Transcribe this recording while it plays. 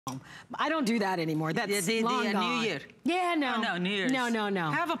I don't do that anymore. That's long gone. New Year. Yeah, no. Oh, no, New Year's.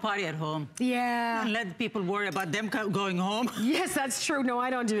 No. Have a party at home. Yeah. And let people worry about them going home. Yes, that's true. No, I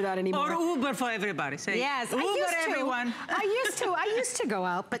don't do that anymore. Or Uber for everybody. Say, yes, Uber I used to. everyone. I used to go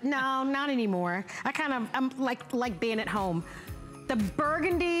out, but no, not anymore. I'm like being at home. The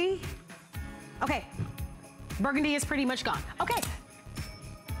burgundy. Okay. Burgundy is pretty much gone. Okay.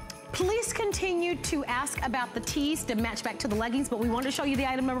 Please continue to ask about the tees to match back to the leggings, but we want to show you the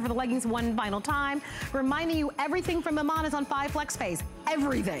item number for the leggings one final time. Reminding you, everything from Iman is on 5 flex pays.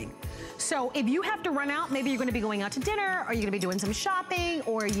 Everything. So if you have to run out, maybe you're going to be going out to dinner, or you're going to be doing some shopping,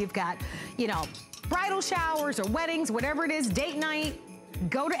 or you've got, you know, bridal showers or weddings, whatever it is, date night,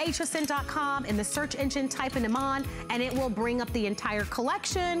 go to hsn.com, in the search engine, type in Iman, and it will bring up the entire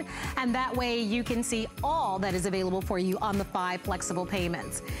collection, and that way you can see all that is available for you on the 5 flexible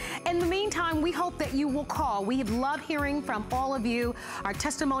payments. In the meantime, we hope that you will call. We love hearing from all of you. Our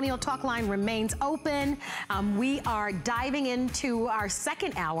testimonial talk line remains open. We are diving into our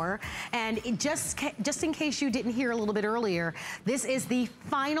second hour, and just in case you didn't hear a little bit earlier, this is the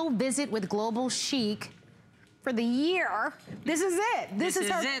final visit with Global Chic for the year. This is it. This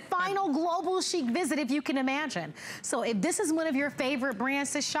is our final Global Chic visit, if you can imagine. So if this is one of your favorite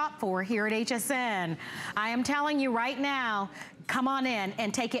brands to shop for here at HSN, I am telling you right now, come on in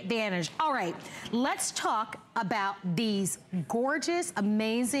and take advantage. All right, let's talk about these gorgeous,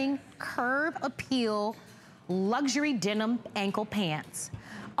 amazing, curve appeal, luxury denim ankle pants.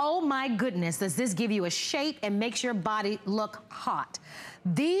 Oh my goodness, does this give you a shape and makes your body look hot.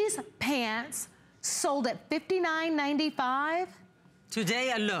 These pants sold at $59.95.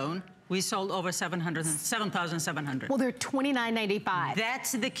 Today alone, we sold over 7,700. Well, they're $29.95.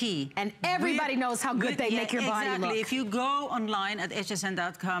 That's the key. And everybody knows how good they make your body look. Exactly. If you go online at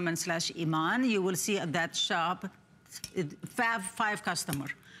hsn.com/Iman, you will see at that shop five-star customer.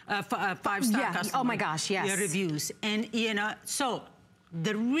 Oh my gosh, yes. Reviews. And, you know, so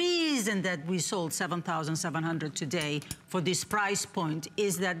the reason that we sold 7,700 today for this price point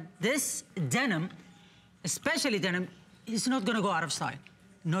is that this denim, especially denim, is not going to go out of style.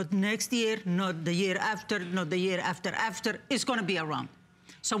 Not next year, not the year after, not the year after. It's going to be around.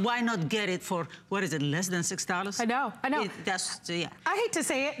 So why not get it for, what is it, less than $6? I know. Yeah. I hate to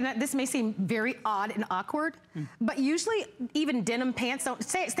say it, and this may seem very odd and awkward, but usually even denim pants don't,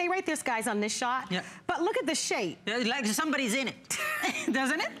 stay right there, guys, on this shot. Yeah. But look at the shape. Like somebody's in it,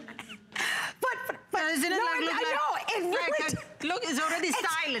 doesn't it? But isn't it no, like, I know, it really look, it's already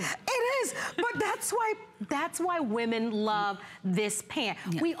styling. It is, but that's why women love this pant.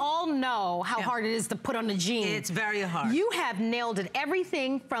 Yeah. We all know how hard it is to put on a jean. It's very hard. You have nailed it.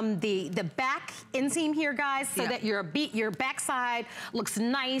 Everything from the back inseam here, guys, so that your backside looks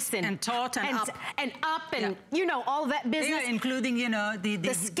nice and taut and up. And up and, you know, all that business. Yeah, including, you know,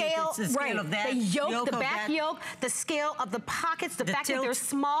 the scale, the scale of that. The yoke, the back yoke, the scale of the pockets, the fact that they're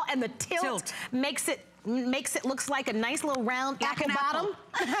small, and the tilt. makes it looks like a nice little round like apple bottom.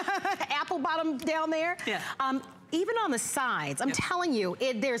 Apple bottom down there. Yeah. Even on the sides, I'm telling you,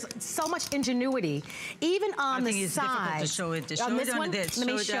 there's so much ingenuity. Even on the sides. I think it's difficult to show it. On this one? Let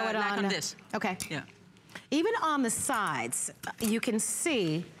me show it like on this. Okay. Yeah. Even on the sides, you can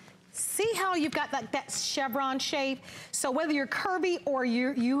see how you've got that chevron shape. So whether you're curvy or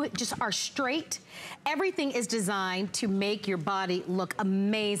you just are straight, everything is designed to make your body look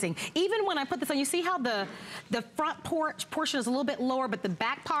amazing. Even when I put this on, you see how the front portion is a little bit lower, but the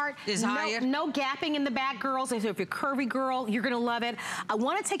back part is higher. No gapping in the back, girls. If you're a curvy girl, you're gonna love it. I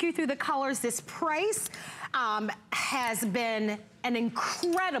wanna take you through the colors. This price has been an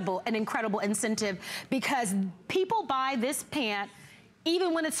incredible incentive, because people buy this pant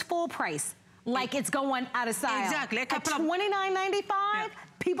even when it's full price, like it's going out of style. Exactly. At $29.95,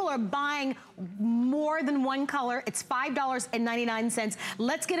 people are buying more than one color. It's $5.99.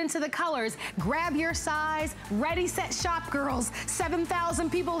 Let's get into the colors. Grab your size. Ready, set, shop, girls.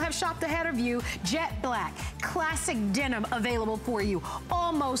 7,000 people have shopped ahead of you. Jet black, classic denim available for you.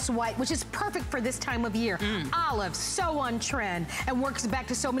 Almost white, which is perfect for this time of year. Olive, so on trend, and works back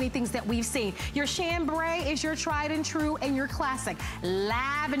to so many things that we've seen. Your chambray is your tried and true and your classic.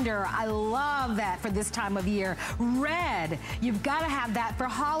 Lavender, I love that for this time of year. Red, you've got to have that for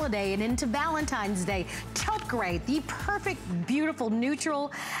holiday and into Valentine's Day. Taupe gray, the perfect, beautiful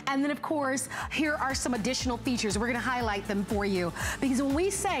neutral. And then of course, here are some additional features. We're gonna highlight them for you. Because when we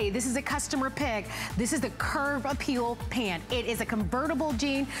say this is a customer pick, this is the Curve Appeal pant. It is a convertible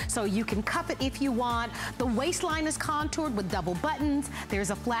jean, so you can cuff it if you want. The waistline is contoured with double buttons. There's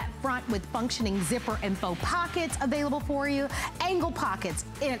a flat front with functioning zipper and faux pockets available for you. Angle pockets,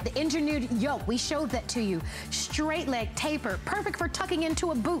 the engineered yoke, we showed that to you. Straight leg taper, perfect for tucking into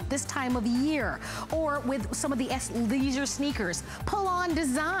into a boot this time of year, or with some of the leisure sneakers. Pull-on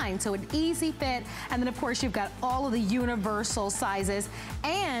design, so an easy fit. And then of course you've got all of the universal sizes,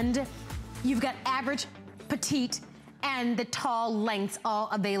 and you've got average, petite, and the tall lengths all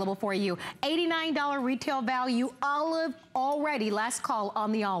available for you. $89 retail value, olive already, last call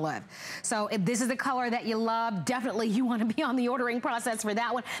on the olive. So if this is the color that you love, definitely you want to be on the ordering process for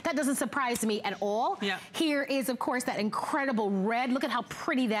that one. That doesn't surprise me at all. Yeah. Here is, of course, that incredible red. Look at how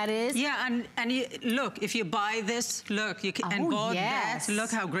pretty that is. Yeah, and you, look, if you buy this, look, you can, and bought that, look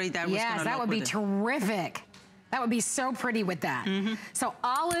how great that was gonna look. Yes, that would be terrific. That would be so pretty with that. So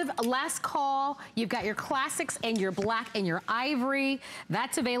olive, last call. You've got your classics and your black and your ivory.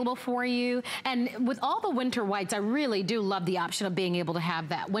 That's available for you. And with all the winter whites, I really do love the option of being able to have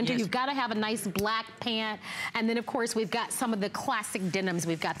that. Winter, you've got to have a nice black pant. And then of course, we've got some of the classic denims.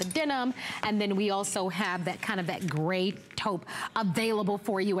 We've got the denim, and then we also have that kind of that gray taupe available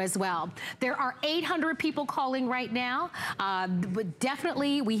for you as well. There are 800 people calling right now. But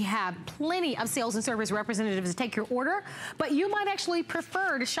definitely, we have plenty of sales and service representatives take your order, but you might actually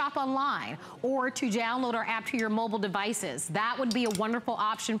prefer to shop online or to download our app to your mobile devices. That would be a wonderful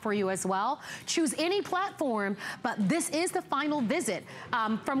option for you as well. Choose any platform, but this is the final visit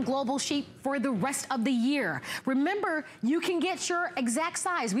from Global Chic for the rest of the year. Remember, you can get your exact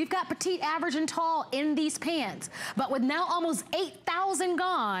size. We've got petite, average, and tall in these pants, but with now almost 8,000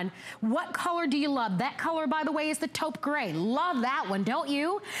 gone, what color do you love? That color, by the way, is the taupe gray. Love that one, don't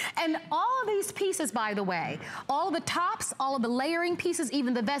you? And all of these pieces, by the way, all of the tops, all of the layering pieces,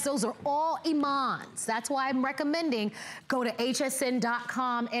 even the vests, those are all Imans. That's why I'm recommending go to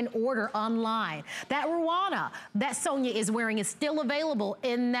hsn.com and order online. That Rwana that Sonia is wearing is still available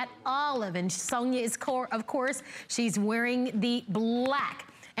in that olive, and Sonia is, of course, she's wearing the black.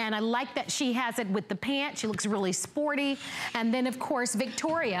 And I like that she has it with the pants. She looks really sporty. And then, of course,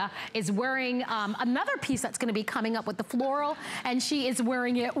 Victoria is wearing another piece that's going to be coming up with the floral, and she is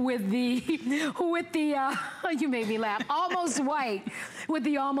wearing it with the, you made me laugh, almost white, with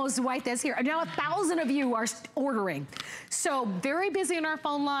the almost white that's here. Now 1,000 of you are ordering. So very busy on our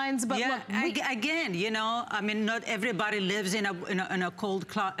phone lines, but yeah, look, again, you know, I mean, not everybody lives in a cold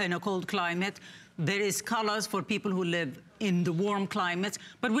climate. There is colors for people who live in the warm climates,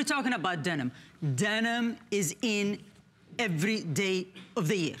 but we're talking about denim. Denim is in every day of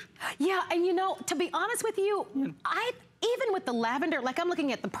the year. Yeah, and you know, to be honest with you, even with the lavender, like I'm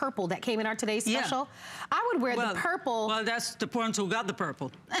looking at the purple that came in our today's special, I would wear the purple. Well, that's the ones who got the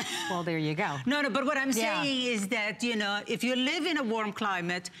purple. Well, there you go. No, but what I'm saying is that, you know, if you live in a warm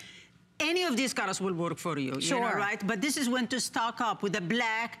climate, any of these colors will work for you, you know, right? But this is when to stock up with the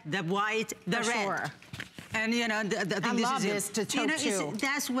black, the white, the red. And you know, I think this is it. To taupe too.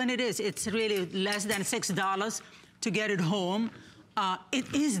 That's when it is. It's really less than $6 to get it home.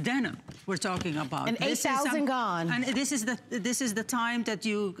 It is denim we're talking about. And 8,000 gone. And this is the time that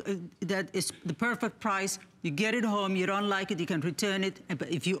that is the perfect price. You get it home, you don't like it, you can return it. But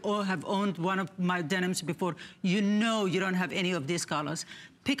if you all have owned one of my denims before, you know you don't have any of these colors.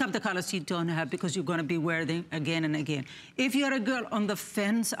 Pick up the colors you don't have, because you're going to be wearing them again and again. If you're a girl on the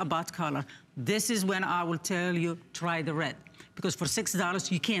fence about color, this is when I will tell you, try the red. Because for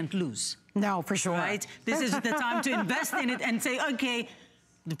 $6, you can't lose. No, for sure. Right? This is the time to invest in it and say, okay,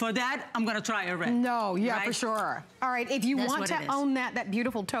 for that, I'm going to try a red. No, yeah, right? For sure. All right, if you want to own that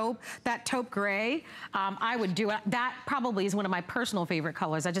beautiful taupe, that taupe gray, I would do it. That probably is one of my personal favorite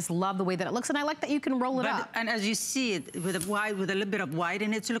colors. I just love the way that it looks, and I like that you can roll it up. And as you see it, with a little bit of white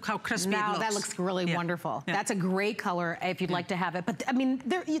in it, so look how crispy it looks. That looks really wonderful. Yeah. That's a great color if you'd like to have it. But, I mean,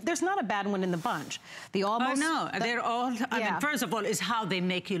 there's not a bad one in the bunch. The almost... Oh, no, they're all... I mean, first of all, is how they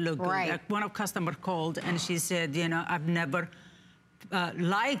make you look good. Right. Like one of customer called, and she said, you know, I've never...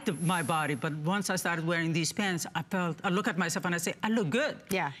 liked my body, but once I started wearing these pants, I look at myself and I say, I look good.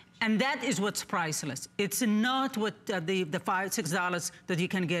 Yeah. And that is what's priceless. It's not what the $5, $6 that you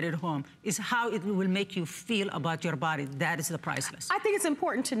can get at home. It's how it will make you feel about your body. That is the priceless. I think it's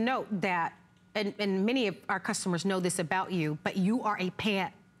important to note that, and many of our customers know this about you, but you are a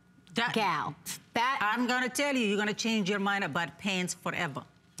pant gal. I'm gonna tell you, you're gonna change your mind about pants forever.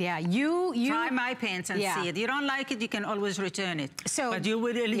 Yeah, you try my pants and see it. You don't like it, you can always return it. So, but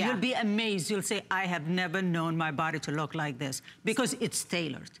you'll be amazed. You'll say, I have never known my body to look like this, because it's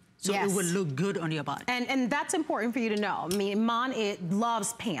tailored. So it will look good on your body. And that's important for you to know. I mean, Iman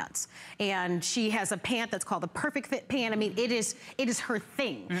loves pants, and she has a pant that's called the Perfect Fit pant. I mean, it is her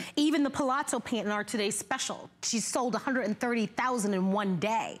thing. Even the Palazzo pant in our today's special, she's sold 130,000 in one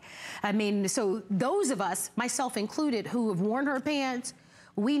day. I mean, so those of us, myself included, who have worn her pants,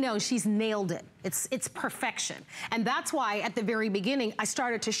 we know she's nailed it. It's perfection. And that's why at the very beginning, I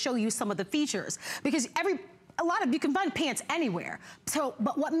started to show you some of the features, because a lot of you can find pants anywhere. So,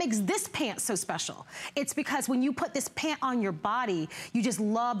 but what makes this pant so special? It's because when you put this pant on your body, you just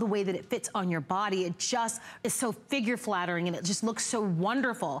love the way that it fits on your body. It just is so figure flattering, and it just looks so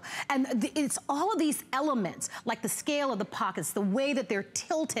wonderful. And it's all of these elements, like the scale of the pockets, the way that they're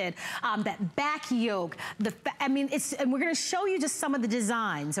tilted, that back yoke. I mean, and we're gonna show you just some of the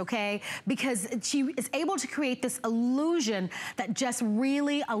designs, okay? Because she is able to create this illusion that just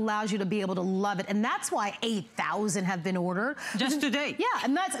really allows you to be able to love it. And that's why 8,000 have been ordered. Just today. Yeah,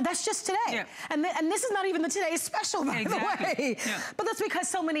 and that's just today. Yeah. And this is not even the today's special, by the way. Yeah. But that's because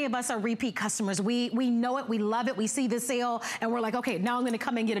so many of us are repeat customers. We know it, we love it, we see the sale, and we're like, okay, now I'm gonna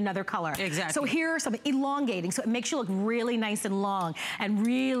come and get another color. Exactly. So here are some elongating, so it makes you look really nice and long and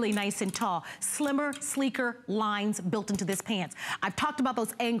really nice and tall. Slimmer, sleeker lines built into this pants. I've talked about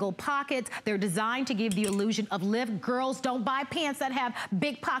those angled pockets. They're designed to give the illusion of lift. Girls, don't buy pants that have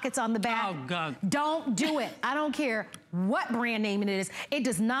big pockets on the back. Oh, God. Don't do it. I don't care what brand name it is. It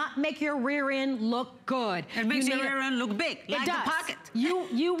does not make your rear end look good. It makes your rear end look big, like a pocket.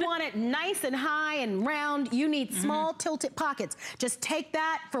 You want it nice and high and round. You need small tilted pockets. Just take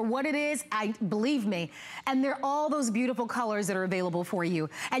that for what it is, believe me. And they're all those beautiful colors that are available for you.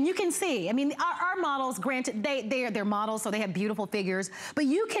 And you can see, I mean, our models, granted, they're models, so they have beautiful figures, but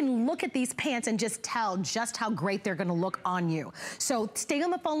you can look at these pants and just tell just how great they're gonna look on you. So stay on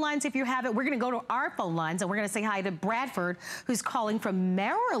the phone lines if you have it. We're gonna go to our phone lines, and we're gonna say hi to Bradford, who's calling from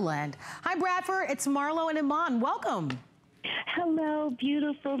Maryland. Hi, Bradford. It's Marlo and Iman. Welcome. Hello,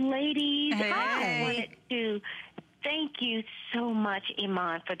 beautiful ladies. Hey. I wanted to thank you so much,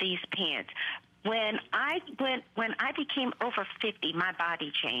 Iman, for these pants. When I became over 50, my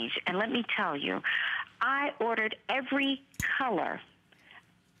body changed. And let me tell you, I ordered every color,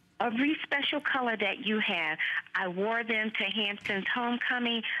 every special color that you have. I wore them to Hampton's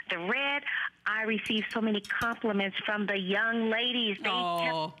homecoming. The red, I received so many compliments from the young ladies. They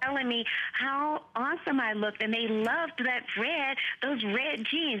kept telling me how awesome I looked, and they loved that red, those red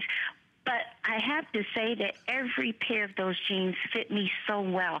jeans. But I have to say that every pair of those jeans fit me so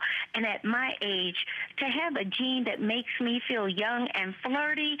well. And at my age, to have a jean that makes me feel young and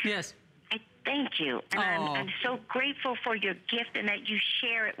flirty, yes. I thank you. And I'm so grateful for your gift and that you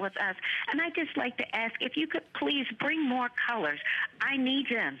share it with us. And I'd just like to ask if you could please bring more colors. I need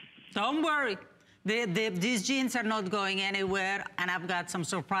them. Don't worry. These jeans are not going anywhere, and I've got some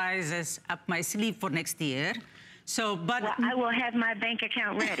surprises up my sleeve for next year. So, but well, I will have my bank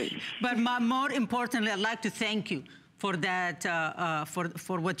account ready. But more importantly, I'd like to thank you for that,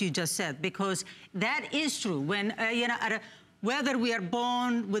 for what you just said, because that is true. When you know, whether we are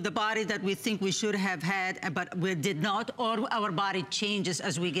born with the body that we think we should have had, but we did not, or our body changes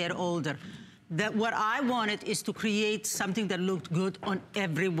as we get older. That what I wanted is to create something that looked good on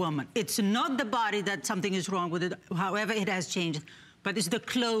every woman. It's not the body that something is wrong with it, however it has changed, but it's the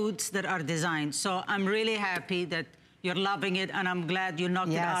clothes that are designed. So I'm really happy that you're loving it, and I'm glad you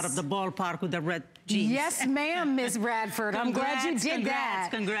knocked it out of the ballpark with the red jeans. Yes, ma'am, Ms. Bradford. I'm glad you did that.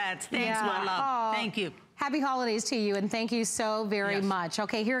 Congrats. Thanks, my love. Thank you. Happy holidays to you, and thank you so very much.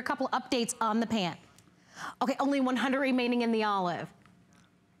 Okay, here are a couple updates on the pant. Okay, only 100 remaining in the olive.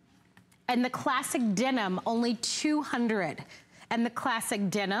 And the classic denim, only 200. And the classic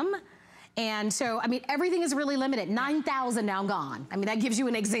denim. And so, I mean, everything is really limited. 9,000 now gone. I mean, that gives you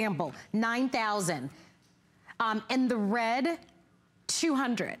an example. 9,000. And the red,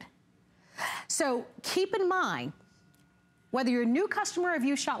 200. So keep in mind, whether you're a new customer or if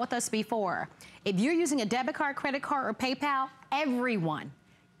you shot with us before, if you're using a debit card, credit card, or PayPal, everyone,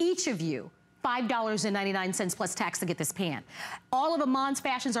 each of you, $5.99 plus tax to get this pant. All of Iman's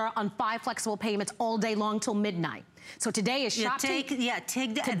fashions are on 5 flexible payments all day long till midnight. So today is shop take the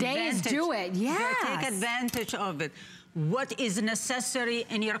today advantage. Is do it, yes. Take advantage of it. What is necessary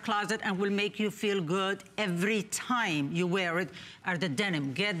in your closet and will make you feel good every time you wear it are the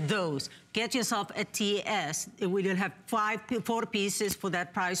denim. Get those. Get yourself a TS. We will have 4 pieces for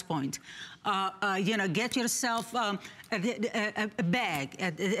that price point. You know, get yourself a bag,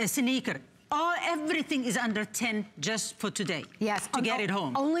 a sneaker. Everything is under 10 just for today. Yes, to get it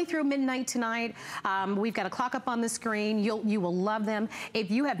home. Only through midnight tonight. We've got a clock up on the screen. You will love them. If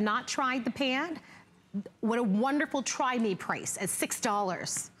you have not tried the pant, what a wonderful try me price at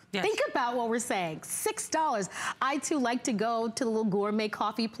 $6. Yes. Think about what we're saying, $6. I too like to go to the little gourmet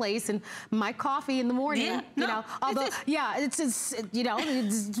coffee place and my coffee in the morning, you know, although, it's you know,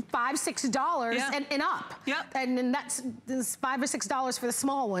 it's $5, $6 and up. Yep. And then that's $5 or $6 for the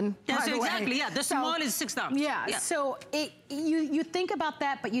small one. Yes, exactly, yeah, the small is $6. Yeah, so you think about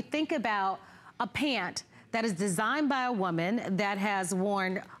that, but you think about a pant that is designed by a woman that has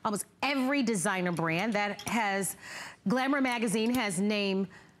worn almost every designer brand, that has, Glamour magazine has named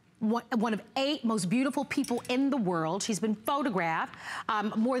one of 8 most beautiful people in the world. She's been photographed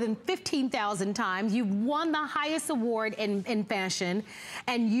more than 15,000 times. You've won the highest award in fashion,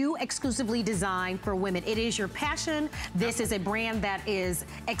 and you exclusively design for women. It is your passion. This is a brand that is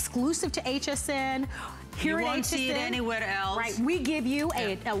exclusive to HSN. Here you at won't HSN, see it anywhere else. Right, we give you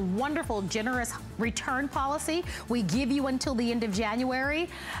a wonderful, generous return policy. We give you until the end of January,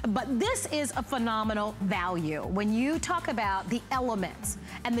 but this is a phenomenal value. When you talk about the elements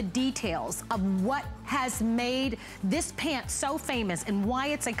and the details of what has made this pant so famous and why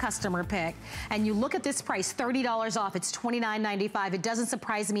it's a customer pick, and you look at this price, $30 off, it's $29.95. It doesn't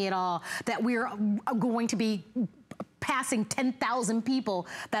surprise me at all that we're going to be passing 10,000 people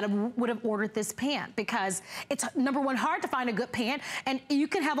that would have ordered this pant, because it's, number one, hard to find a good pant, and you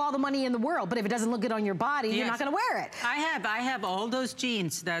can have all the money in the world, but if it doesn't look good on your body, you're not gonna wear it. I have all those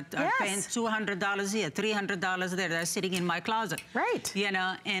jeans that are paying $200 here, $300 there, they're sitting in my closet. Right. You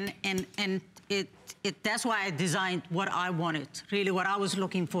know, and that's why I designed what I wanted, really what I was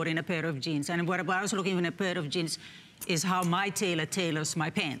looking for in a pair of jeans. And what I was looking for in a pair of jeans is how my tailor tailors my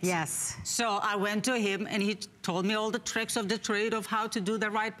pants. Yes. So I went to him and he told me all the tricks of the trade of how to do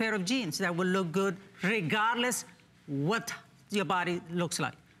the right pair of jeans that will look good regardless what your body looks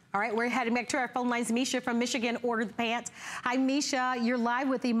like. All right, we're heading back to our phone lines. Misha from Michigan ordered the pants. Hi, Misha, you're live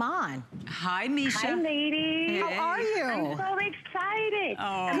with Iman. Hi, Misha. Hi, ladies. How are you? I'm so excited.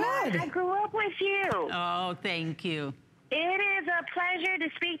 Oh. Good. I grew up with you. Oh, thank you. It is a pleasure to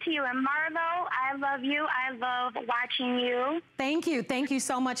speak to you. And Marlo, I love you. I love watching you. Thank you. Thank you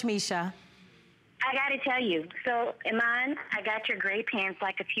so much, Misha. I got to tell you. So, Iman, I got your gray pants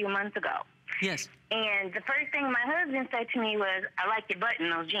like a few months ago. Yes. And the first thing my husband said to me was, I like your butt in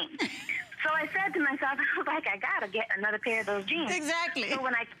those jeans. So I said to myself, I was like, I got to get another pair of those jeans. Exactly. So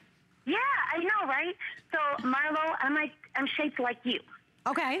when I know, right? So, Marlo, I'm shaped like you.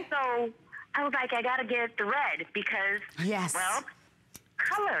 Okay. So I was like, I got to get the red because, well,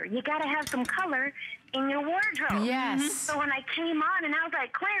 color. You got to have some color in your wardrobe. Yes. So when I came on and I was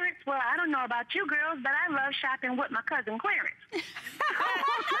like, Clarence, well, I don't know about you girls, but I love shopping with my cousin Clarence.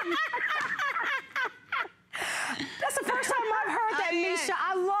 That's the first time I've heard that, Misha.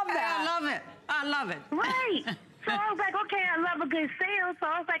 I love that. I love it. I love it. Right. So I was like, okay, I love a good sale. So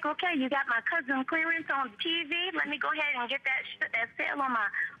I was like, okay, you got my cousin Clarence on TV. Let me go ahead and get that sale on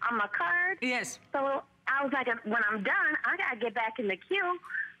my card. Yes. So I was like, when I'm done, I got to get back in the queue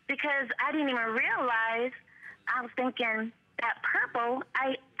because I didn't even realize. I was thinking that purple,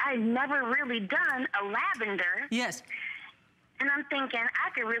 I never really done a lavender. Yes. And I'm thinking I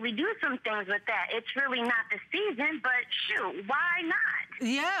could really do some things with that. It's really not the season, but shoot, why not?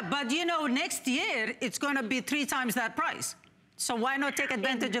 Yeah, but you know, next year, it's going to be 3 times that price. So why not take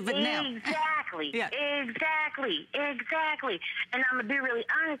advantage of it now? Exactly. Yeah. Exactly. And I'm going to be really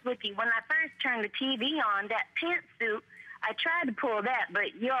honest with you. When I first turned the TV on, that pantsuit, I tried to pull that,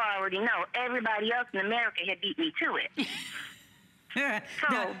 but you already know everybody else in America had beat me to it.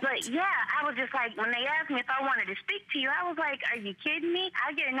 But yeah, I was just like, when they asked me if I wanted to speak to you, I was like, are you kidding me?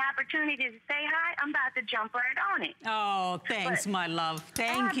 I get an opportunity to say hi, I'm about to jump right on it. Oh, thanks, my love.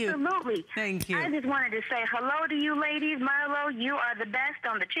 Thank you. Absolutely. Thank you. I just wanted to say hello to you ladies. Marlo, you are the best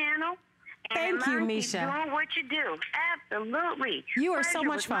on the channel. And Thank you, Iman, Misha. keep doing what you do. Absolutely. You are so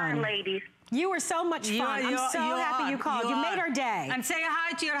much fun. Ladies. You were so much fun. I'm so happy you called. You made our day. And say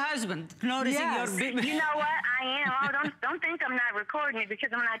hi to your husband, noticing your big... You know what? I am. Oh, don't think I'm not recording it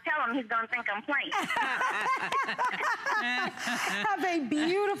because when I tell him, he's going to think I'm playing. Have a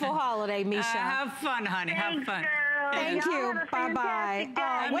beautiful holiday, Misha. Have fun, honey. Thanks, have fun. Girl. Thank you.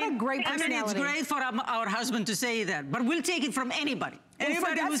 Bye-bye. What a great personality. I mean, it's great for our husband to say that, but we'll take it from anybody.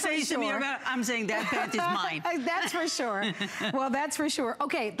 Anybody who says to me, I'm saying that pant is mine. That's for sure. Well, that's for sure.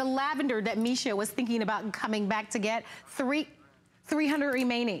 Okay, the lavender that Misha was thinking about coming back to get, 300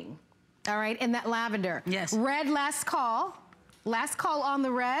 remaining. All right, in that lavender. Yes. Red, last call. Last call on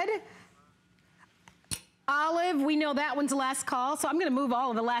the red. Olive, we know that one's last call, so I'm gonna move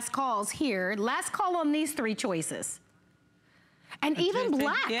all of the last calls here. Last call on these 3 choices. And even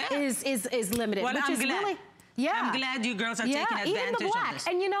black is limited, well, which I'm is glad. really... Yeah. I'm glad you girls are taking advantage even the black. of this.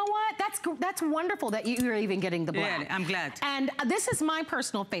 And you know what? That's wonderful that you're even getting the black. Really, I'm glad. And this is my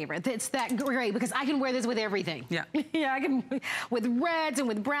personal favorite. It's that gray because I can wear this with everything. Yeah. Yeah, I can with reds and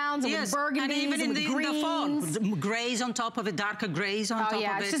with browns and with burgundies and even in with the greens. fall, grays on top of it, darker grays on top of it. Oh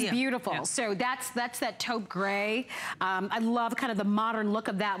yeah, it's just beautiful. Yeah. So that's that taupe gray. I love kind of the modern look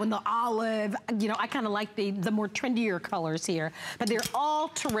of that with the olive. You know, I kind of like the more trendier colors here, but they're all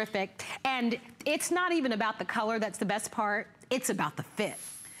terrific. And it's not even about the color that's the best part. It's about the fit.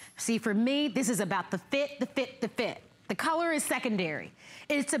 See, for me, this is about the fit, the fit, the fit. The color is secondary.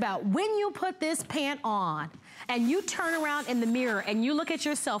 It's about when you put this pant on and you turn around in the mirror and you look at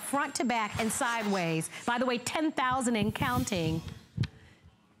yourself front to back and sideways, by the way, 10,000 and counting,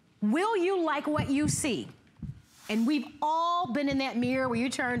 will you like what you see? And we've all been in that mirror where you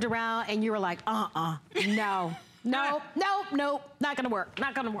turned around and you were like, no. Nope, not gonna work,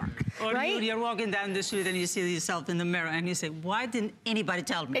 not gonna work. Or right? you're walking down the street and you see yourself in the mirror and you say, why didn't anybody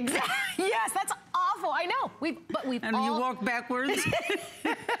tell me? Exactly. Yes, that's awful. I know. But we've and all... you walk backwards.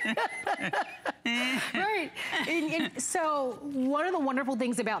 Right. And so one of the wonderful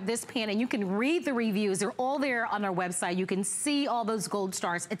things about this pant, and you can read the reviews, they're all there on our website. You can see all those gold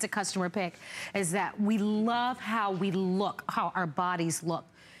stars. It's a customer pick, is that we love how we look, how our bodies look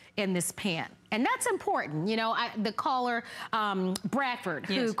in this pant. And that's important. You know, the caller, Bradford,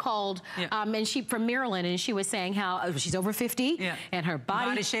 who called, and she from Maryland, and she was saying how she's over 50, and her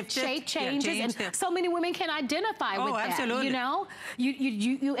body shape changes, and so many women can identify with that. Absolutely. You know,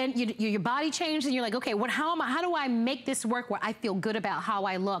 your body changes, and you're like, okay, how do I make this work where I feel good about how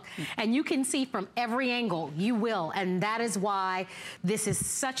I look? And you can see from every angle, you will, and that is why this is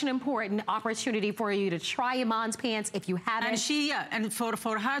such an important opportunity for you to try Iman's pants if you haven't. And she, and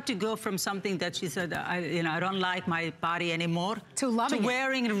for her to go from something that she said, I don't like my body anymore, to loving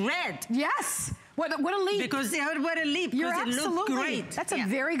wearing red. Yes. What a leap. Because what a leap. You're because it looks great. That's a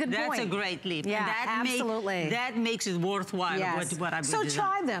very good point. That's a great leap. Yeah, and that absolutely. that makes it worthwhile. Yes. What I've so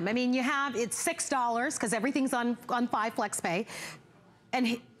try them. I mean, it's $6 because everything's on 5 flex pay.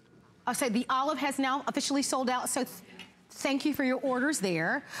 And I'll say the olive has now officially sold out. So thank you for your orders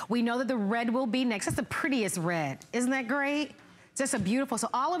there. We know that the red will be next. That's the prettiest red. Isn't that great? Just a beautiful, so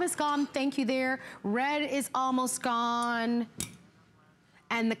olive is gone, thank you there. Red is almost gone.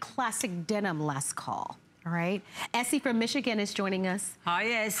 And the classic denim last call, all right? Essie from Michigan is joining us. Hi,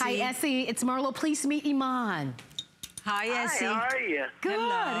 Essie. Hi, Essie, it's Marlo, please meet Iman. Hi, Essie. Hi, how are you? Good, hello.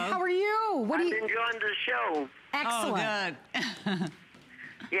 How are you? I'm enjoying the show. Excellent. Oh, good.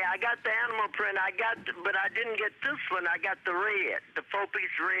 Yeah, I got the animal print, but I didn't get this one. I got the red, the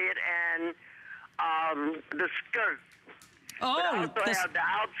 4-piece red and the skirt. Oh, but I also have the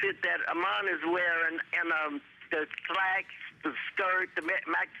outfit that Iman is wearing, and the slacks, the skirt, the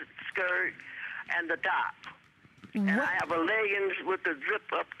maxi skirt, and the top. And I have a leggings with the zip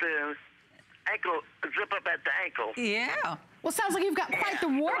up the ankle, zip up at the ankle. Yeah. Well, sounds like you've got quite the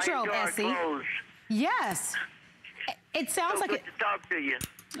wardrobe, so Essie. clothes. Yes. It sounds like good to talk to you.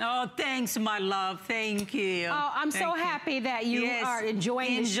 Oh, thanks, my love. Thank you. Oh, I'm so happy that you are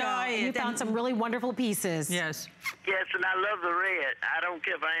enjoying the show. And you found some really wonderful pieces. Yes. Yes, and I love the red. I don't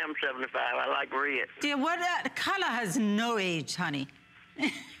care if I am 75. I like red. Dear, what color has no age, honey?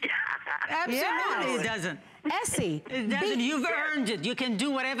 Absolutely, it doesn't. Essie. It doesn't. You've earned it. You can do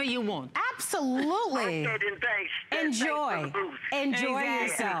whatever you want. Absolutely. Okay, then thanks. Enjoy. Enjoy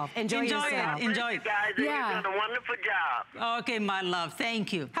yourself. Enjoy yourself. Enjoy it. Guys, you've done a wonderful job. Okay, my love.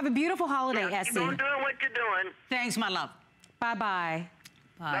 Thank you. Have a beautiful holiday, Essie. Keep on doing what you're doing. Thanks, my love. Bye-bye.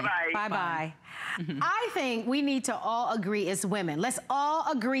 Bye-bye. Bye-bye. I think we need to all agree as women. Let's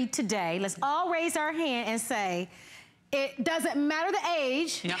all agree today. Let's all raise our hand and say, it doesn't matter the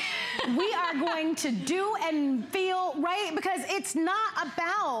age. Yep. We are going to do and feel right because it's not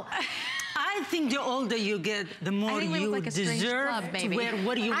about... I think the older you get, the more you deserve to wear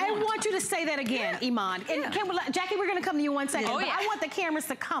what you want. I want you to say that again, Iman. And Jackie, we're going to come to you 1 second. But I want the cameras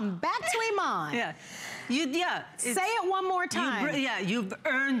to come back to Iman. Say it one more time. You've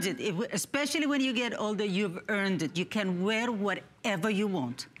earned it. Especially when you get older, you've earned it. You can wear whatever you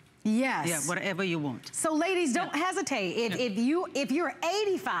want. Yes. Yeah, whatever you want. So ladies, don't hesitate. If you're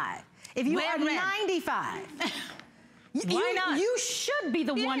 85, if you are 95, why not? You should be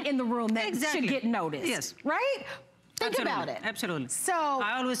the one in the room that should get noticed. Yes. Right? Think about it. Absolutely. So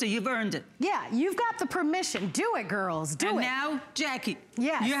I always say you've earned it. Yeah, you've got the permission. Do it, girls. Do it. And now, Jackie.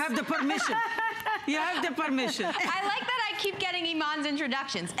 Yes. You have the permission. You have the permission. I like that I keep getting Iman's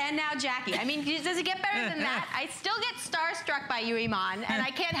introductions. And now Jackie. I mean, does it get better than that? I still get starstruck by you, Iman, and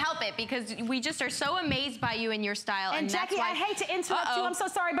I can't help it because we just are so amazed by you and your style. And Jackie, I hate to interrupt you. I'm so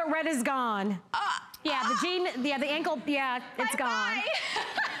sorry, but red is gone. Yeah, the jean, yeah, the ankle, yeah, it's gone.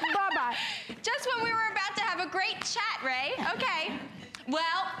 Bye-bye. Just when we were about to have a great chat, Ray. Okay. Well,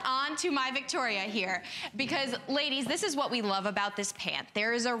 on to my Victoria here. Because, ladies, this is what we love about this pant.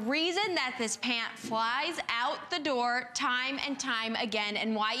 There is a reason that this pant flies out the door time and time again,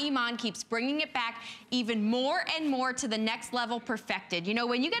 and why Iman keeps bringing it back even more and more to the next level perfected. You know,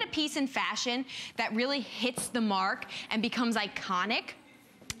 when you get a piece in fashion that really hits the mark and becomes iconic,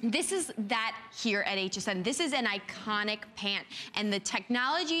 this is that here at HSN. This is an iconic pant, and the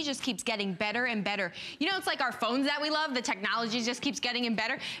technology just keeps getting better and better. You know, it's like our phones that we love. The technology just keeps getting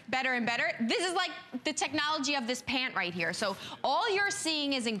better and better. This is like the technology of this pant right here. So all you're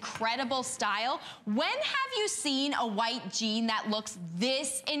seeing is incredible style. When have you seen a white jean that looks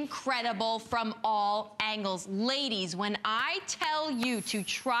this incredible from all angles? Ladies, when I tell you to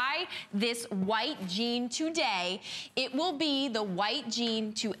try this white jean today, it will be the white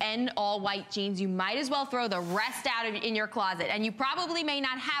jean to end all white jeans. You might as well throw the rest out in your closet. And you probably may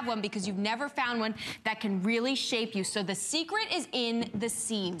not have one because you've never found one that can really shape you. So the secret is in the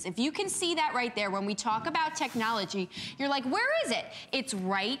seams. If you can see that right there, when we talk about technology, you're like, where is it? It's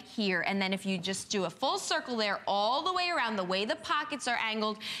right here. And then if you just do a full circle there all the way around, the way the pockets are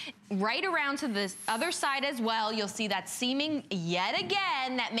angled, right around to the other side as well, you'll see that seaming yet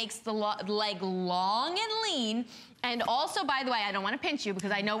again that makes the leg long and lean. And also, by the way, I don't want to pinch you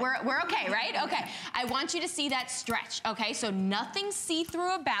because I know we're okay, right? Okay. I want you to see that stretch, okay? So nothing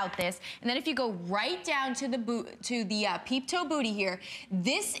see-through about this. And then if you go right down to the peep toe booty here,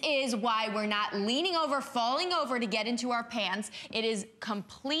 this is why we're not leaning over, falling over to get into our pants. It is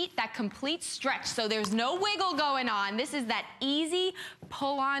that complete stretch. So there's no wiggle going on. This is that easy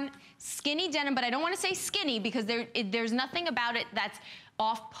pull-on skinny denim, but I don't want to say skinny because there's nothing about it that's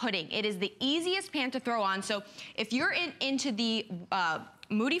off-putting. It is the easiest pant to throw on. So if you're into the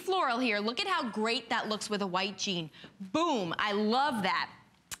Moody Floral here, look at how great that looks with a white jean. Boom, I love that.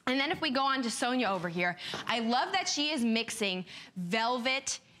 And then if we go on to Sonia over here, I love that she is mixing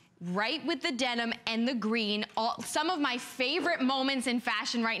velvet right with the denim and the green. Some of my favorite moments in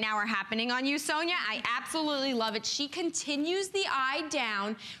fashion right now are happening on you, Sonia. I absolutely love it. She continues the eye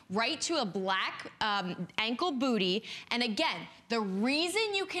down right to a black ankle booty. And again, the reason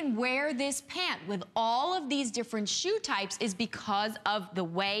you can wear this pant with all of these different shoe types is because of the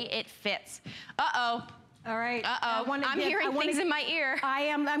way it fits. Uh-oh. All right. Uh-oh. I'm hearing things in my ear.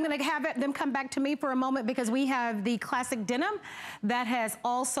 I'm going to have them come back to me for a moment because we have the classic denim that has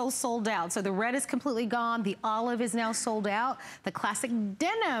also sold out. So the red is completely gone. The olive is now sold out. The classic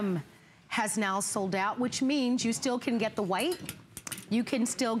denim has now sold out, which means you still can get the white. You can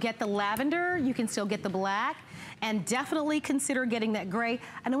still get the lavender. You can still get the black. And definitely consider getting that gray.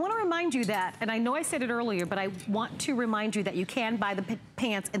 And I want to remind you that, and I know I said it earlier, but I want to remind you that you can buy the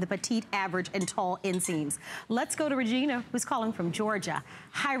pants in the petite, average, and tall inseams. Let's go to Regina, who's calling from Georgia.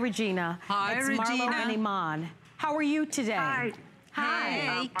 Hi, Regina. Hi, Regina. Marlo and Iman. How are you today? Hi. Hi.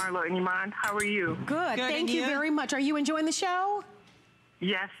 Hey. Marlo and Iman. How are you? Good. Thank you very much. Are you enjoying the show?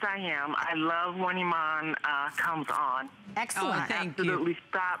 Yes, I am. I love when Iman comes on. Excellent. I absolutely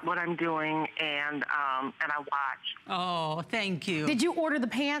stop what I'm doing and I watch. Oh, thank you. Did you order the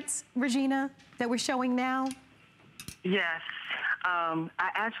pants, Regina, that we're showing now? Yes. I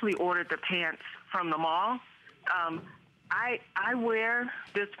actually ordered the pants from the mall. I wear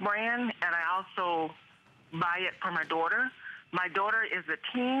this brand, and I also buy it for my daughter. My daughter is a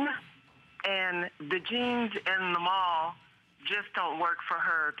teen, and the jeans in the mall just don't work for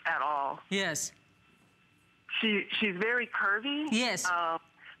her at all. Yes. She's very curvy. Yes.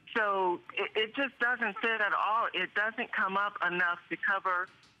 So it just doesn't fit at all. It doesn't come up enough to cover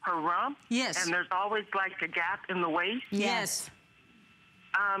her rump. Yes. And there's always like a gap in the waist. Yes.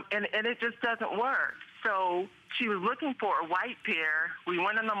 And it just doesn't work. So she was looking for a white pair. We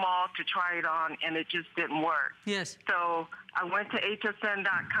went in the mall to try it on, and it just didn't work. Yes. So I went to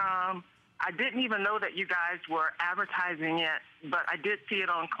hsn.com. I didn't even know that you guys were advertising it, but I did see it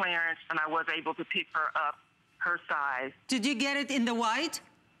on clearance, and I was able to pick her up her size. Did you get it in the white?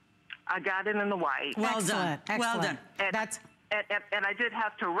 I got it in the white. Well Excellent. done. Well done. And I did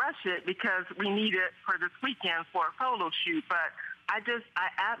have to rush it because we need it for this weekend for a photo shoot, but I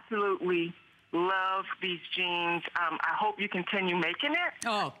absolutely love these jeans. I hope you continue making it.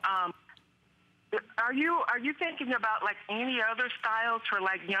 Oh. Are you thinking about like any other styles for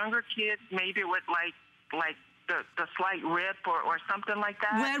like younger kids, maybe with like the slight rip or something like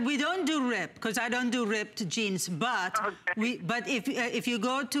that? Well, we don't do rip because I don't do ripped jeans, but but if you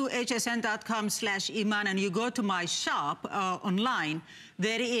go to hsn.com/Iman and you go to my shop online,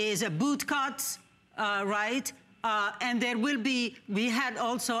 there is a boot cuts, right? And there will be, we had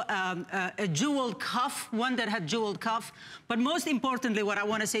also a jeweled cuff, one that had jeweled cuff. But most importantly, what I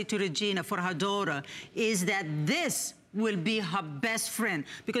want to say to Regina for her daughter is that this will be her best friend.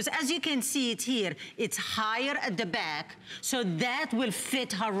 Because as you can see it here, it's higher at the back, so that will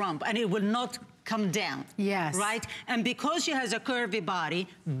fit her rump and it will not come down. Yes. Right? And because she has a curvy body,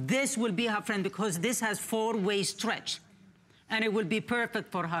 this will be her friend because this has 4-way stretch. And it will be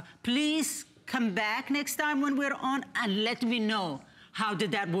perfect for her. Please come back next time when we're on and let me know how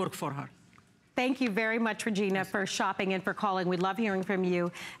did that work for her. Thank you very much, Regina, for shopping and for calling. We love hearing from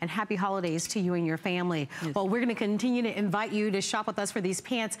you, and happy holidays to you and your family. Yes. Well, we're going to continue to invite you to shop with us for these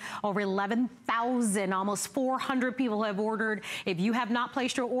pants. Over 11,000, almost 400 people have ordered. If you have not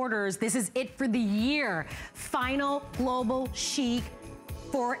placed your orders, this is it for the year. Final global chic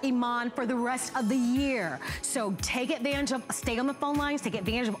for Iman for the rest of the year. So take advantage of, stay on the phone lines, take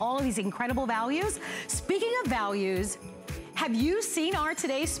advantage of all of these incredible values. Speaking of values, have you seen our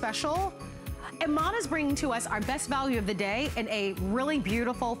today's special? Iman is bringing to us our best value of the day in a really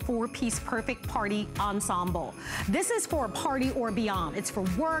beautiful 4-piece perfect party ensemble. This is for a party or beyond. It's for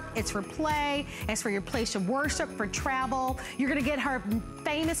work, it's for play, it's for your place of worship, for travel. You're gonna get her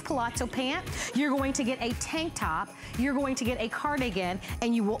famous palazzo pant. You're going to get a tank top. You're going to get a cardigan,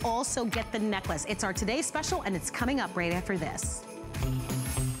 and you will also get the necklace. It's our today's special, and it's coming up right after this.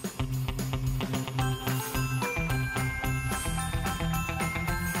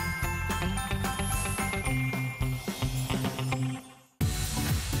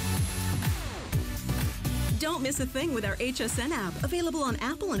 Don't miss a thing with our HSN app, available on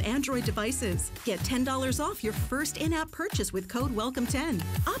Apple and Android devices. Get $10 off your first in-app purchase with code WELCOME10.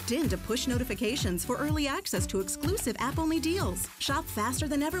 Opt in to push notifications for early access to exclusive app-only deals. Shop faster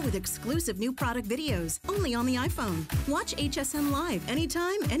than ever with exclusive new product videos, only on the iPhone. Watch HSN live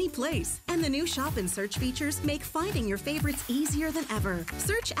anytime, any place. And the new shop and search features make finding your favorites easier than ever.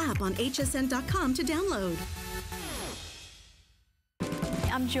 Search app on hsn.com to download.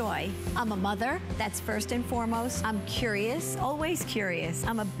 I'm Joy. I'm a mother, that's first and foremost. I'm curious, always curious.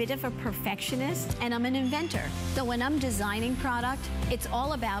 I'm a bit of a perfectionist, and I'm an inventor. So when I'm designing product, it's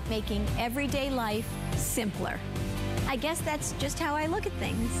all about making everyday life simpler. I guess that's just how I look at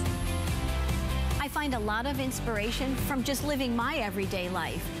things. I find a lot of inspiration from just living my everyday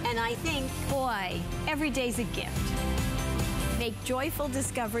life. And I think, boy, every day's a gift. Make joyful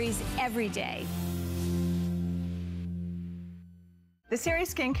discoveries every day. The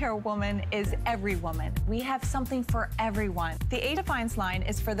Serious Skincare Woman is every woman. We have something for everyone. The A Defiance line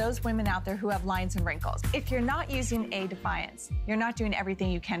is for those women out there who have lines and wrinkles. If you're not using A Defiance, you're not doing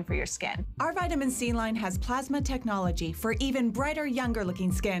everything you can for your skin. Our vitamin C line has plasma technology for even brighter, younger looking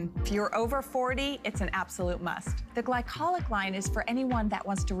skin. If you're over 40, it's an absolute must. The glycolic line is for anyone that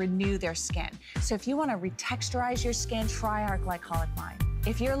wants to renew their skin. So if you want to retexturize your skin, try our glycolic line.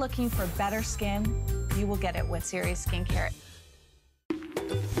 If you're looking for better skin, you will get it with Serious Skincare.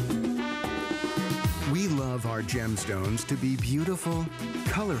 We love our gemstones to be beautiful,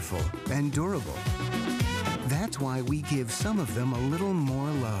 colorful, and durable. That's why we give some of them a little more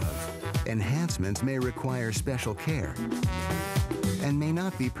love. Enhancements may require special care and may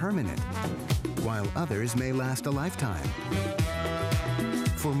not be permanent, while others may last a lifetime.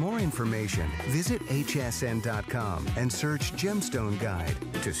 For more information, visit hsn.com and search Gemstone Guide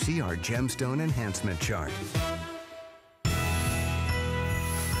to see our gemstone enhancement chart.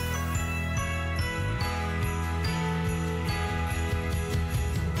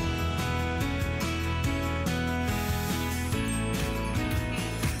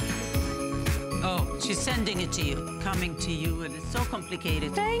 She's sending it to you, coming to you, and it's so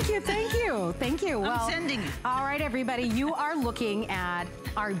complicated. Thank you, thank you, thank you. I'm sending it. All right, everybody, you are looking at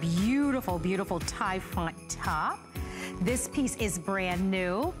our beautiful, beautiful tie front top. This piece is brand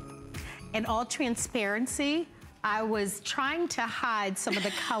new. In all transparency, I was trying to hide some of the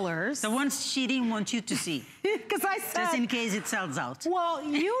colors. The ones she didn't want you to see. Because I said... Just in case it sells out. Well,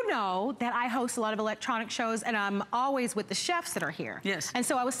 you know that I host a lot of electronic shows, and I'm always with the chefs that are here. Yes. And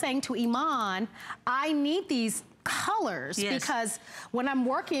so I was saying to Iman, I need these colors because when I'm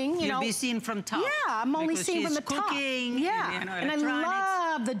working, you know... You'll be seen from top. Yeah, I'm only seen from the cooking, top. Yeah, you know, and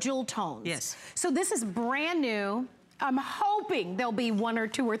I love the jewel tones. Yes. So this is brand new. I'm hoping there'll be 1 or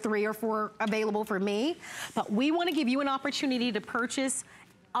 2 or 3 or 4 available for me, but we want to give you an opportunity to purchase.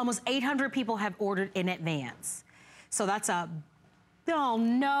 Almost 800 people have ordered in advance. So that's a, oh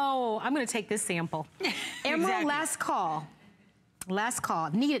no, I'm going to take this sample. Emerald, last call. Last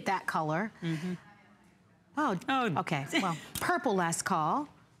call, needed that color. Oh, okay, well, purple last call.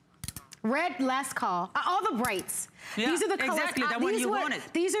 Red, last call. All the brights. Yeah, these are the colors. exactly, the one you wanted.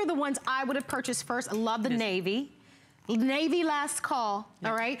 These are the ones I would have purchased first. I love the navy. Navy, last call,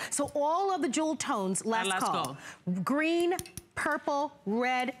 all right? So all of the jewel tones, last call. Green, purple,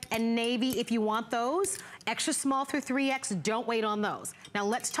 red, and navy if you want those. Extra small through 3X, don't wait on those. Now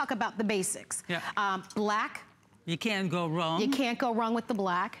let's talk about the basics. Black. You can't go wrong. You can't go wrong with the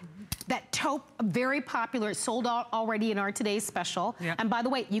black. That taupe, very popular. It's sold out already in our Today's Special. And by the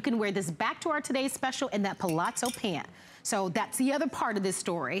way, you can wear this back to our Today's Special in that palazzo pant. So that's the other part of this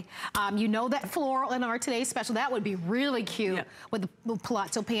story. You know that floral in our Today's Special. That would be really cute with the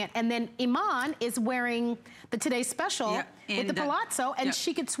palazzo pant. And then Iman is wearing the Today's Special with the palazzo, and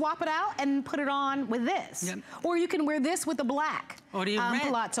she could swap it out and put it on with this. Or you can wear this with the black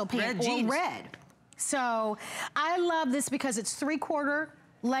palazzo pant or red. So I love this because it's 3/4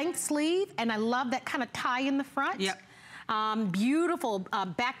 length sleeve, and I love that kind of tie in the front. Beautiful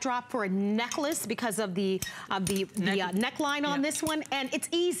backdrop for a necklace because of the neckline on this one, and it's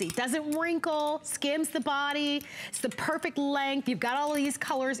easy. Doesn't wrinkle, skims the body. It's the perfect length. You've got all of these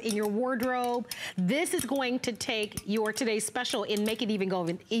colors in your wardrobe. This is going to take your Today's Special and make it even go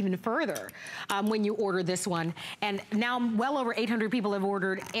even further when you order this one. And now well over 800 people have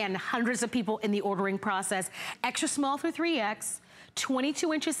ordered, and hundreds of people in the ordering process. Extra small through 3X.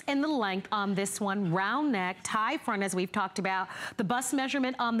 22 inches in the length on this one, round neck, tie front as we've talked about. The bust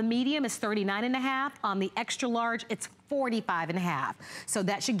measurement on the medium is 39.5. On the extra large, it's 45.5. So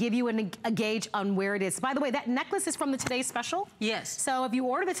that should give you a gauge on where it is. By the way, that necklace is from the Today's Special. So if you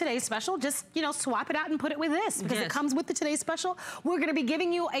order the Today's Special, just, you know, swap it out and put it with this because it comes with the Today's Special. We're gonna be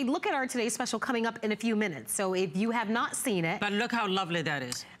giving you a look at our Today's Special coming up in a few minutes. So if you have not seen it. But look how lovely that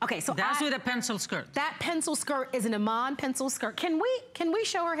is. Okay, so that's with a pencil skirt. That pencil skirt is an Iman pencil skirt. Can we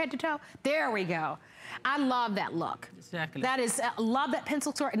show her head to toe? There we go. I love that look. Exactly. That is, love that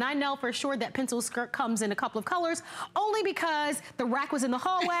pencil skirt. And I know for sure that pencil skirt comes in a couple of colors, only because the rack was in the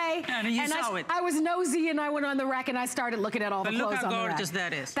hallway. and saw it. I was nosy and I went on the rack and I started looking at all the clothes on the rack. Look how gorgeous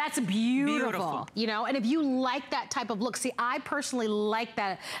that is. That's beautiful. You know, and if you like that type of look, see, I personally like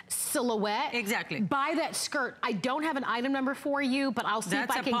that silhouette. Exactly. Buy that skirt. I don't have an item number for you, but I'll see if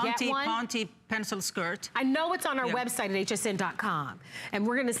I can get one. That's a Ponte pencil skirt. I know it's on our website at hsn.com. And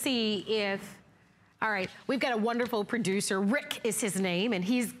we're gonna see if, all right, we've got a wonderful producer. Rick is his name, and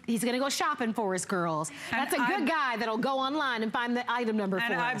he's gonna go shopping for his girls. That's a good guy that'll go online and find the item number for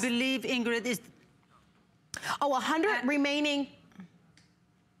us. And I believe Ingrid is... Oh, 100 remaining.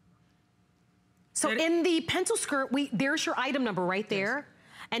 So in the pencil skirt, there's your item number right there.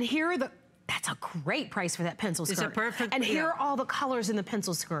 And here are the, that's a great price for that pencil skirt. It's a perfect, and here are all the colors in the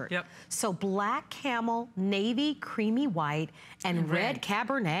pencil skirt. So black camel, navy, creamy white, and red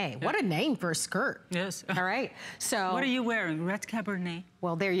Cabernet. What a name for a skirt. Yes. All right, so. What are you wearing, red Cabernet?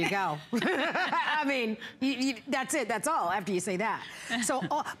 Well, there you go. I mean, that's it, that's all after you say that. So,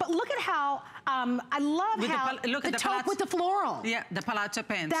 but look at how, I love how the taupe with the floral. Yeah, the palazzo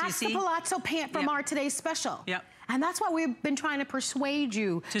pants, That's the palazzo pant from our Today's Special. And that's why we've been trying to persuade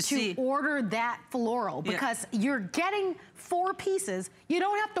you to order that floral, because you're getting 4 pieces. You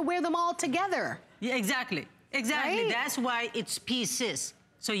don't have to wear them all together. Yeah, exactly. Exactly. Right? That's why it's pieces.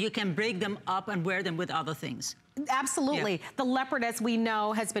 So you can break them up and wear them with other things. Absolutely. The leopard, as we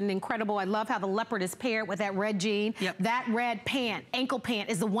know, has been incredible. I love how the leopard is paired with that red jean. That red pant, ankle pant,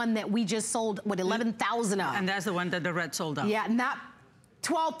 is the one that we just sold, what, 11,000 of. And that's the one that the red sold out. Yeah, not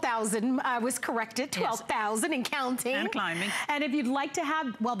 12,000, I was corrected, 12,000 and counting. And climbing. And if you'd like to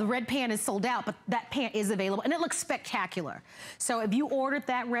have, well, the red pant is sold out, but that pant is available, and it looks spectacular. So if you ordered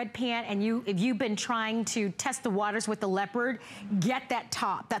that red pant and if you've been trying to test the waters with the leopard, get that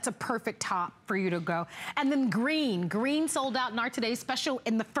top. That's a perfect top for you to go. And then green sold out in our Today's Special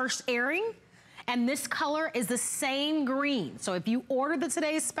in the first airing. And this color is the same green. So if you order the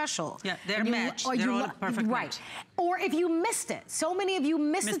Today's Special. Yeah, they're matched. They're all perfect match. Or if you missed it. So many of you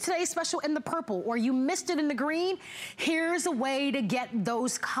missed the Today's Special in the purple, or you missed it in the green. Here's a way to get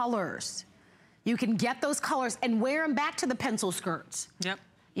those colors. You can get those colors and wear them back to the pencil skirts.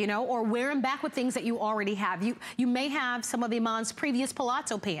 You know, or wear them back with things that you already have. You may have some of Iman's previous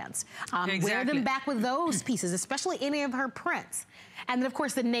palazzo pants. Wear them back with those pieces, especially any of her prints. And then, of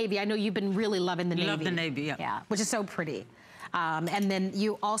course, the navy. I know you've been really loving the navy. Love the navy, Yeah, which is so pretty. And then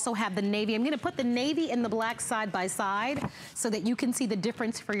you also have the navy. I'm going to put the navy and the black side by side so that you can see the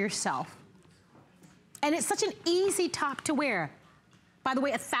difference for yourself. And it's such an easy top to wear. By the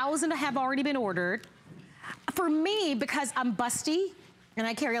way, 1,000 have already been ordered. For me, because I'm busty, and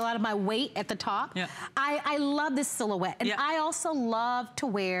I carry a lot of my weight at the top, I love this silhouette. And I also love to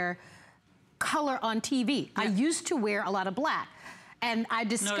wear color on TV. I used to wear a lot of black. And I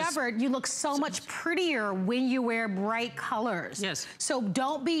discovered you look so much prettier when you wear bright colors. Yes. So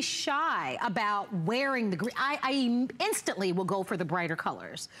don't be shy about wearing the green. I instantly will go for the brighter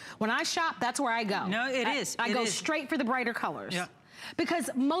colors. When I shop, that's where I go. No, I go straight for the brighter colors. Yeah. Because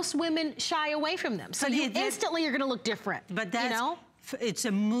most women shy away from them. So you instantly you're gonna look different. But that's, you know? It's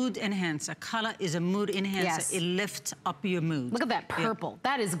a mood enhancer. Color is a mood enhancer. Yes. It lifts up your mood. Look at that purple.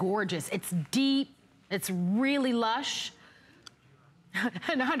 That is gorgeous. It's deep. It's really lush.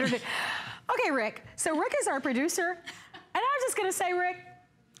 And 100. Okay, Rick. So Rick is our producer. And I was just gonna say, Rick,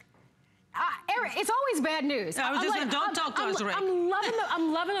 Eric, it's always bad news. I was just like, don't talk to us, Rick. I'm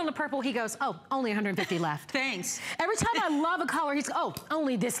loving on the purple. He goes, oh, only 150 left. Thanks. Every time I love a color, he's, oh,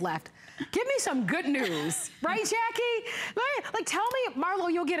 only this left. Give me some good news, right, Jackie? Like, tell me,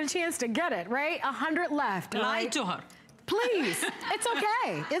 Marlo, you'll get a chance to get it, right? 100 left. Lie to her. Please, it's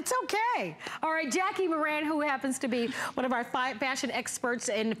okay, it's okay. All right, Jackie Moran, who happens to be one of our fashion experts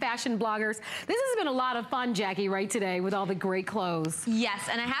and fashion bloggers. This has been a lot of fun, Jackie, right today with all the great clothes. Yes,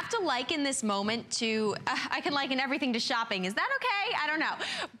 and I have to liken this moment to, I can liken everything to shopping. Is that okay? I don't know.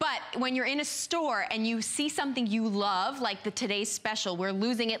 But when you're in a store and you see something you love, like the Today's Special, we're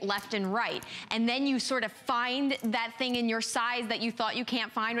losing it left and right, and then you sort of find that thing in your size that you thought you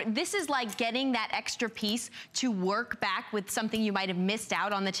can't find. This is like getting that extra piece to work back with something you might have missed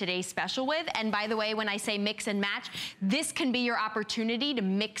out on the Today's Special with. And by the way, when I say mix and match, this can be your opportunity to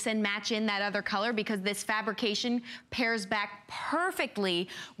mix and match in that other color, because this fabrication pairs back perfectly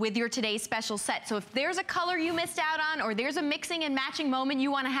with your Today's Special set. So if there's a color you missed out on, or there's a mixing and matching moment you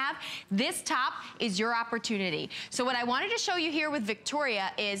want to have, this top is your opportunity. So what I wanted to show you here with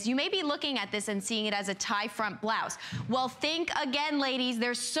Victoria is, you may be looking at this and seeing it as a tie front blouse. Well, think again, ladies,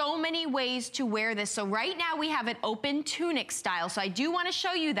 there's so many ways to wear this. So right now we have it open tunic style. So I do want to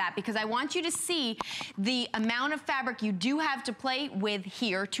show you that, because I want you to see the amount of fabric you do have to play with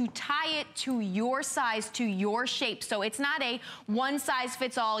here to tie it to your size, to your shape. So it's not a one size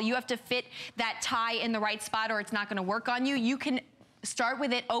fits all. You have to fit that tie in the right spot or it's not going to work on you. You can start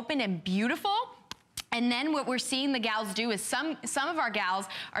with it open and beautiful. And then what we're seeing the gals do is some of our gals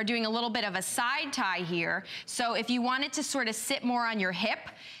are doing a little bit of a side tie here. So if you want it to sort of sit more on your hip,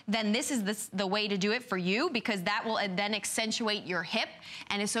 then this is the way to do it for you, because that will then accentuate your hip.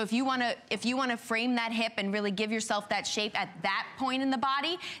 And so if you want to frame that hip and really give yourself that shape at that point in the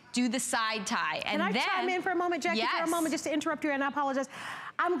body, do the side tie. And Can I chime in for a moment, Jackie, for a moment, just to interrupt you, and I apologize.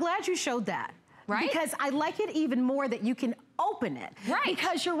 I'm glad you showed that. Right? Because I like it even more that you can open it. Right.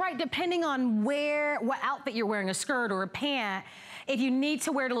 Because you're right, depending on what outfit you're wearing, a skirt or a pant, if you need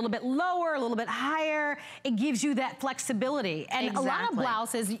to wear it a little bit lower, a little bit higher, it gives you that flexibility. And a lot of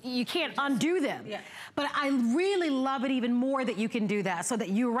blouses, you can't undo them. Yeah. But I really love it even more that you can do that, so that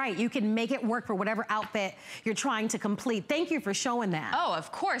you're right, you can make it work for whatever outfit you're trying to complete. Thank you for showing that. Oh,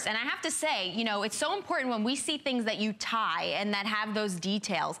 of course. And I have to say, you know, it's so important when we see things that you tie and that have those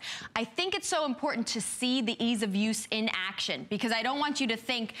details. I think it's so important to see the ease of use in action, because I don't want you to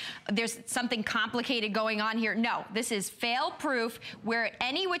think there's something complicated going on here. No, this is fail-proof. Wear it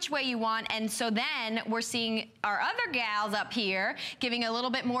any which way you want. And so then we're seeing our other gals up here giving a little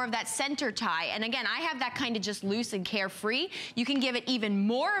bit more of that center tie. And again, I have that kind of just loose and carefree. You can give it even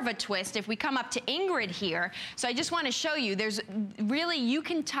more of a twist if we come up to Ingrid here. So I just want to show you, there's really, you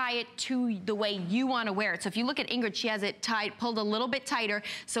can tie it to the way you want to wear it. So if you look at Ingrid, she has it tied, pulled a little bit tighter,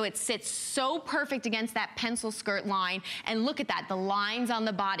 so it sits so perfect against that pencil skirt line. And look at that, the lines on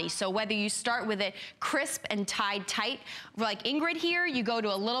the body. So whether you start with it crisp and tied tight, like Ingrid here, you go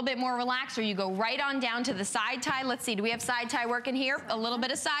to a little bit more relaxed, or you go right on down to the side tie. Let's see, do we have side tie working here? A little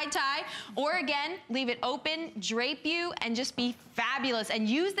bit of side tie. Or again, leave it open, drape you, and just be fabulous. And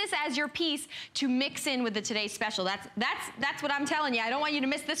use this as your piece to mix in with the Today's Special. That's what I'm telling you. I don't want you to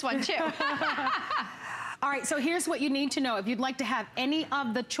miss this one too. All right, so here's what you need to know. If you'd like to have any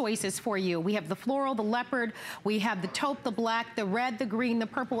of the choices for you, we have the floral, the leopard, we have the taupe, the black, the red, the green, the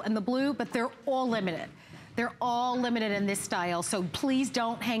purple, and the blue, but they're all limited. They're all limited in this style, so please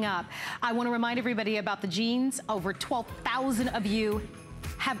don't hang up. I want to remind everybody about the jeans. Over 12,000 of you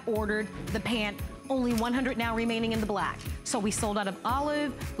have ordered the pant. Only 100 now remaining in the black. So we sold out of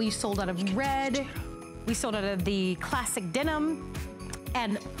olive, we sold out of red, we sold out of the classic denim,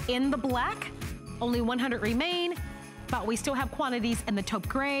 and in the black, only 100 remain, but we still have quantities in the taupe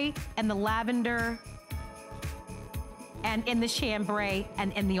gray and the lavender, and in the chambray,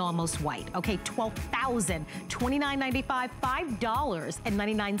 and in the almost white. Okay, 12,000, $29.95,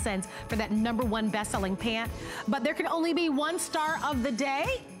 $5.99 for that #1 best-selling pant. But there can only be one star of the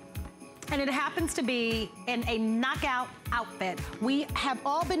day. And it happens to be in a knockout outfit. We have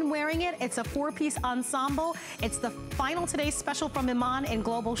all been wearing it. It's a 4-piece ensemble. It's the final today's special from Iman in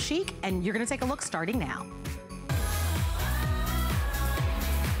Global Chic, and you're gonna take a look starting now.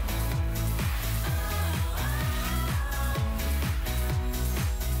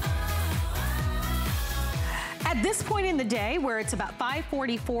 At this point in the day, where it's about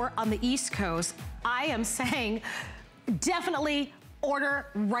 5:44 on the East Coast, I am saying definitely order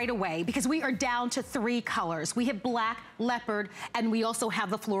right away, because we are down to 3 colors. We have black, leopard, and we also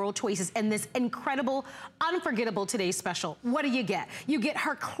have the floral choices in this incredible, unforgettable today's special. What do you get? You get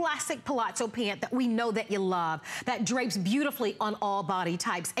her classic palazzo pant that we know that you love, that drapes beautifully on all body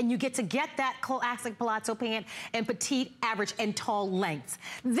types, and you get to get that classic palazzo pant in petite, average, and tall lengths.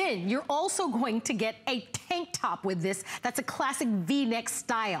 Then you're also going to get a tank top with this that's a classic V-neck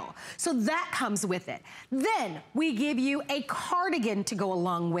style. So that comes with it. Then we give you a cardigan to go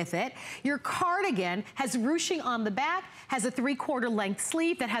along with it. Your cardigan has ruching on the back, has a 3/4 length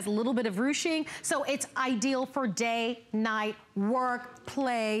sleeve that has a little bit of ruching, so it's ideal for day, night, work,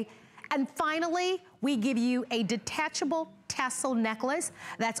 play. And finally, we give you a detachable tassel necklace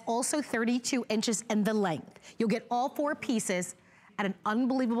that's also 32 inches in the length. You'll get all 4 pieces at an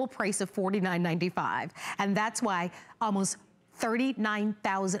unbelievable price of $49.95. And that's why almost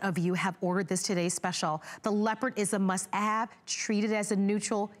 39,000 of you have ordered this today's special. The leopard is a must-have. Treat it as a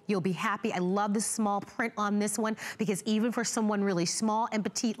neutral. You'll be happy. I love the small print on this one, because even for someone really small and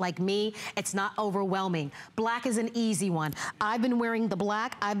petite like me, it's not overwhelming. Black is an easy one. I've been wearing the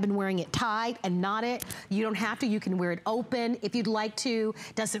black. I've been wearing it tied and knotted. You don't have to. You can wear it open if you'd like to.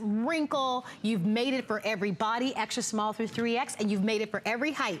 Doesn't wrinkle. You've made it for every body, extra small through 3X, and you've made it for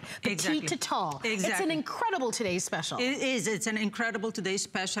every height, petite to tall. It's an incredible today's special. It is. It's an incredible today's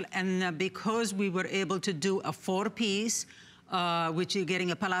special, and because we were able to do a 4-piece, which you're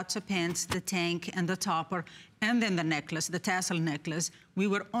getting a palazzo pants, the tank, and the topper, and then the necklace, the tassel necklace, we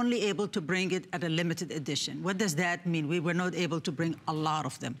were only able to bring it at a limited edition. What does that mean? We were not able to bring a lot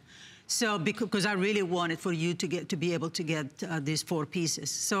of them. So, because I really wanted for you to be able to get these 4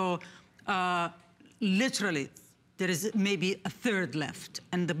 pieces. So, literally, there is maybe a 1/3 left,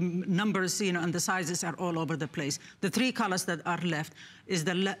 and the numbers, you know, and the sizes are all over the place. The 3 colors that are left is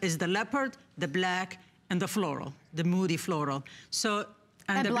the leopard, the black, and the floral, the moody floral. So,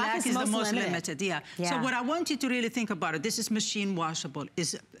 and the black is the most limited. Yeah. So what I want you to really think about it, this is machine washable,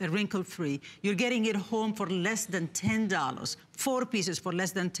 is wrinkle-free. You're getting it home for less than $10. 4 pieces for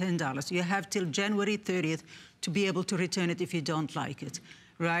less than $10. You have till January 30th to be able to return it if you don't like it.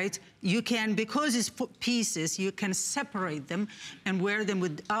 Right? You can, because it's pieces, you can separate them and wear them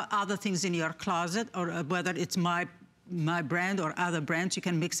with other things in your closet, or whether it's my brand or other brands, you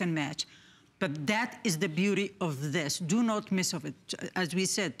can mix and match. But that is the beauty of this. Do not miss of it. As we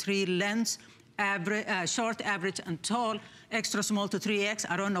said, 3 lengths, short, average, and tall, extra small to 3X.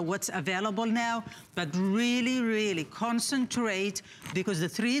 I don't know what's available now, but really, really concentrate, because the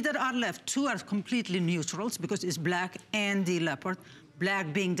 3 that are left, 2 are completely neutrals, because it's black and the leopard.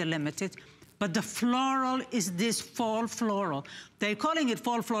 Black being the limited, but the floral is this fall floral. They're calling it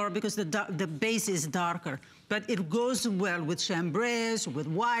fall floral because the base is darker, but it goes well with chambrays, with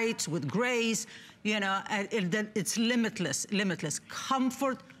whites, with grays, you know, and it's limitless.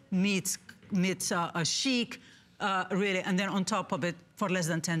 Comfort meets a chic, really, and then on top of it, for less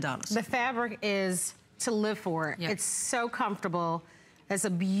than $10. The fabric is to live for. Yep. It's so comfortable. There's a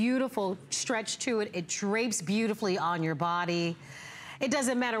beautiful stretch to it. It drapes beautifully on your body. It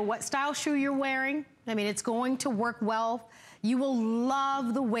doesn't matter what style shoe you're wearing. I mean, it's going to work well. You will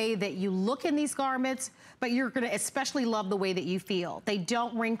love the way that you look in these garments, but you're gonna especially love the way that you feel. They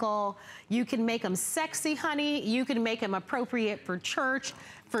don't wrinkle. You can make them sexy, honey. You can make them appropriate for church,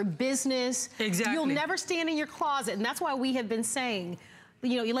 for business. Exactly. You'll never stand in your closet, and that's why we have been saying,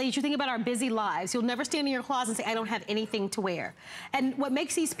 you know, ladies, you think about our busy lives. You'll never stand in your closet and say, I don't have anything to wear. And what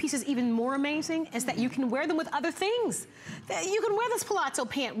makes these pieces even more amazing is that you can wear them with other things. You can wear this palazzo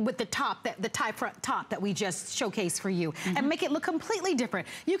pant with the top, the tie front top that we just showcased for you, and make it look completely different.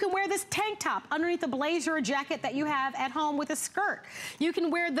 You can wear this tank top underneath a blazer or jacket that you have at home with a skirt. You can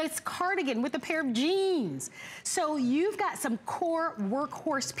wear this cardigan with a pair of jeans. So you've got some core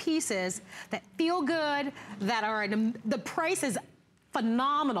workhorse pieces that feel good, that are, the price is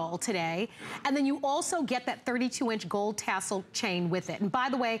phenomenal today. And then you also get that 32-inch gold tassel chain with it. And by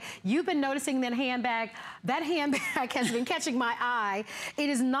the way, you've been noticing that handbag. That handbag has been catching my eye. It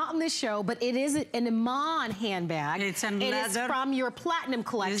is not in this show, but it is an Iman handbag. It's in leather. It is from your platinum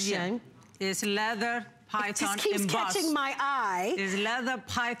collection. It's leather python embossed. It just keeps catching my eye. It's leather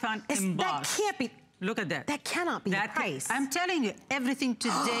python embossed. That can't be. Look at that. That cannot be the price. I'm telling you, everything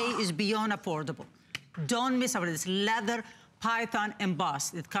today is beyond affordable. Don't miss out on this leather python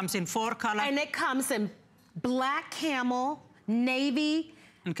embossed. It comes in 4 colors. And it comes in black camel, navy,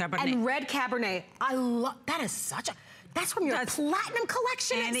 and Cabernet. And red Cabernet. I love, that is such a, that's from your platinum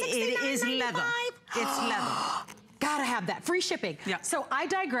collection and at it is leather. It's leather. Gotta have that. Free shipping. Yeah. So I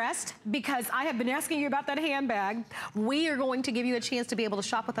digressed because I have been asking you about that handbag. We are going to give you a chance to be able to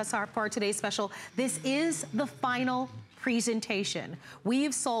shop with us for our today's special. This is the final presentation.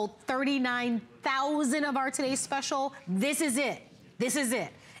 We've sold 39,000 of our today's special. This is it. This is it.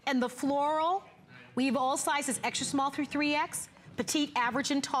 And the floral, we have all sizes, extra small through 3X, petite,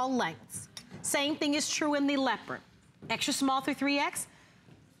 average, and tall lengths. Same thing is true in the leopard. Extra small through 3X,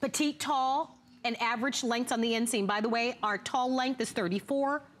 petite, tall, and average lengths on the inseam. By the way, our tall length is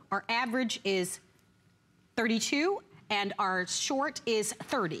 34, our average is 32, and our short is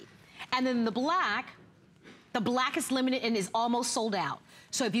 30. And then the black is limited and is almost sold out.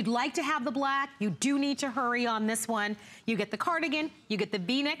 So if you'd like to have the black, you do need to hurry on this one. You get the cardigan, you get the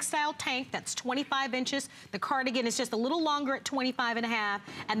V-neck style tank, that's 25 inches. The cardigan is just a little longer at 25 and a half.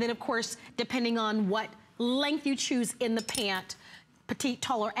 And then of course, depending on what length you choose in the pant, petite,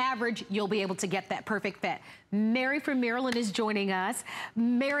 tall, or average, you'll be able to get that perfect fit. Mary from Maryland is joining us.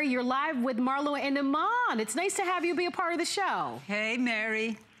 Mary, you're live with Marlo and Iman. It's nice to have you be a part of the show. Hey,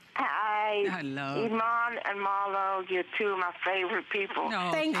 Mary. Hi. Hello. Iman and Marlo, you're two of my favorite people. No,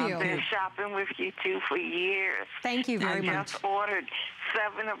 thank you. I've been shopping with you two for years. Thank you very much. I just ordered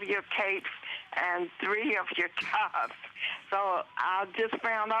 7 of your capes and 3 of your tops. So I just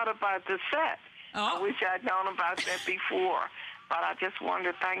found out about the set. Oh. I wish I'd known about that before. But I just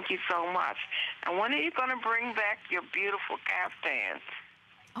wanted to thank you so much. And when are you going to bring back your beautiful caftans?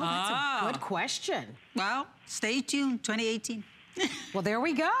 Oh, that's a good question. Well, stay tuned, 2018. Well, there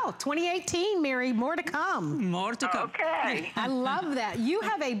we go. 2018, Mary, more to come. More to come. Okay. I love that. You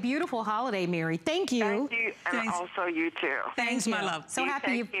have a beautiful holiday, Mary. Thank you. Thank you, and Thanks. also you too. Thanks, my love. So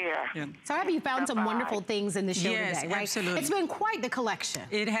happy you. Yeah. So happy you found some wonderful things in the show Yes, today, right? absolutely. It's been quite the collection.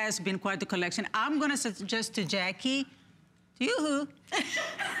 It has been quite the collection. I'm going to suggest to Jackie, yoo-hoo,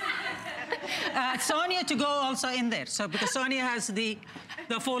 Sonia to go also in there. So because Sonia has the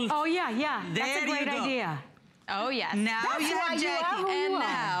full. Oh yeah, yeah. There That's a great you go. idea. Oh, yes. Now That's you why have you Jackie. are who you And are.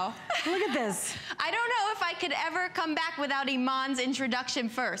 now. Look at this. I don't know if I could ever come back without Iman's introduction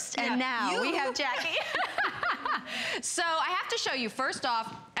first. And now we have Jackie. So I have to show you, first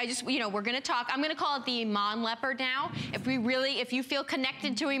off, we're gonna talk, I'm gonna call it the Iman leopard now. If you feel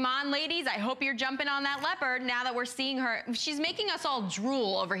connected to Iman, ladies, I hope you're jumping on that leopard now that we're seeing her. She's making us all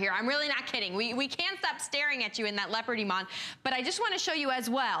drool over here. I'm really not kidding. We can't stop staring at you in that leopard, Iman. But I just wanna show you as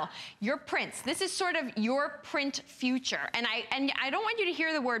well, your prints. This is sort of your print future. And I don't want you to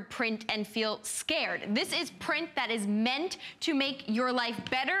hear the word print and feel scared. This is print that is meant to make your life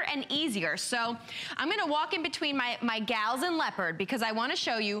better and easier. So I'm gonna walk in between my gals in leopard because I wanna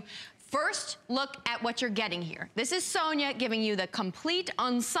show you. First, look at what you're getting here. This is Sonia giving you the complete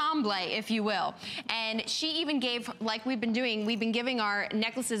ensemble, if you will. And she even gave, like we've been doing, we've been giving our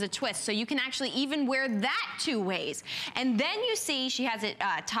necklaces a twist, so you can actually even wear that 2 ways. And then you see she has it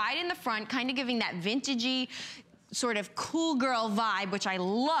tied in the front, kind of giving that vintagey, sort of cool girl vibe, which I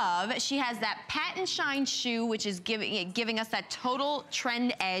love. She has that patent shine shoe, which is giving us that total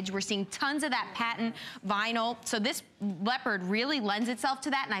trend edge. We're seeing tons of that patent vinyl. So this leopard really lends itself to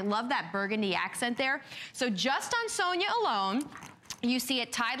that, and I love that burgundy accent there. So just on Sonia alone, you see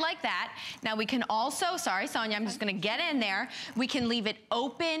it tied like that. Now we can also, sorry Sonia, I'm just gonna get in there. We can leave it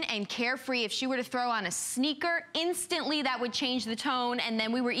open and carefree. If she were to throw on a sneaker, instantly that would change the tone. And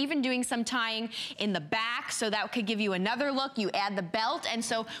then we were even doing some tying in the back, so that could give you another look. You add the belt. And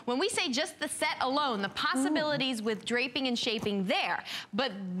so when we say just the set alone, the possibilities with draping and shaping there.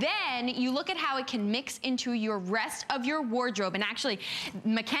 But then you look at how it can mix into your rest of your wardrobe. And actually,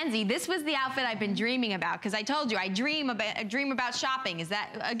 Mackenzie, this was the outfit I've been dreaming about, because I told you, I dream about shopping. Is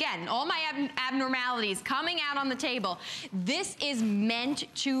that, again, all my abnormalities coming out on the table. This is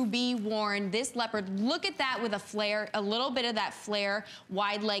meant to be worn. This leopard, look at that with a flare, a little bit of that flare,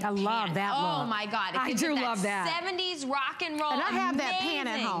 wide leg pant. Love that Oh look. my God. I do love that. 70s rock and roll. And I have that pant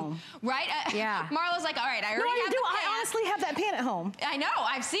at Amazing. home. Right? Yeah. Marlo's like, all right, I already No, have do. the pant. I honestly have that pant at home. I know.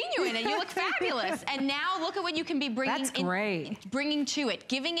 I've seen you in it. You look fabulous. And now look at what you can be bringing. That's great. Bringing to it,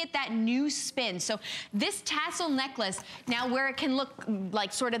 giving it that new spin. So this tassel necklace, now where it can look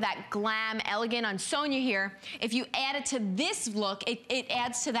like sort of that glam, elegant on Sonia here, if you add it to this look, it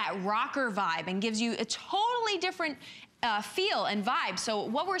adds to that rocker vibe and gives you a totally different feel and vibe. So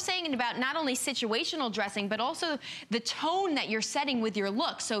what we're saying about not only situational dressing, but also the tone that you're setting with your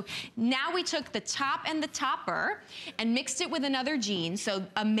look. So now we took the top and the topper and mixed it with another jean. So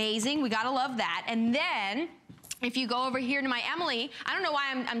amazing, we gotta love that. And then, if you go over here to my Emily, I don't know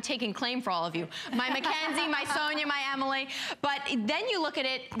why I'm taking claim for all of you. My Mackenzie, my Sonia, my Emily. But then you look at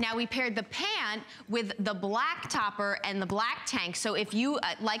it, now we paired the pant with the black topper and the black tank. So if you,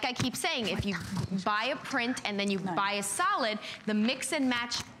 like I keep saying, if you buy a print and then you buy a solid, the mix and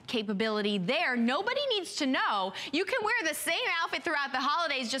match capability there. Nobody needs to know. You can wear the same outfit throughout the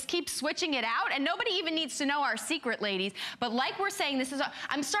holidays, just keep switching it out, and nobody even needs to know our secret, ladies. But like we're saying, this is,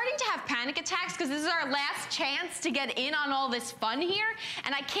 I'm starting to have panic attacks because this is our last chance to get in on all this fun here,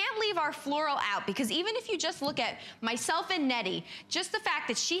 and I can't leave our floral out because even if you just look at myself and Nettie, just the fact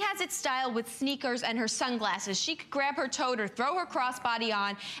that she has it styled with sneakers and her sunglasses, she could grab her tote or throw her crossbody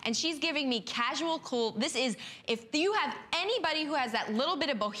on, and she's giving me casual cool. This is, if you have anybody who has that little bit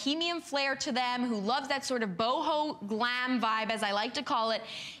of bohemian flair to them, who loves that sort of boho glam vibe, as I like to call it,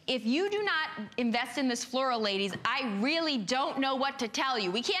 if you do not invest in this floral, ladies, I really don't know what to tell you.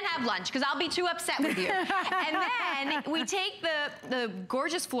 We can't have lunch because I'll be too upset with you. And then we take the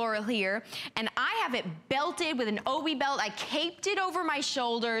gorgeous floral here, and I have it belted with an OB belt. I caped it over my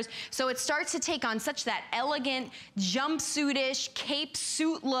shoulders, so it starts to take on such that elegant jumpsuit-ish cape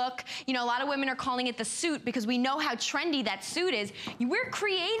suit look. You know, a lot of women are calling it the suit because we know how trendy that suit is. We're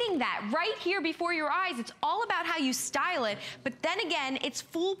creating that right here before your eyes. It's all about how you style it, but then again, it's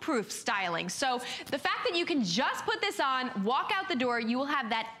foolproof styling. So the fact that you can just put this on, walk out the door, you will have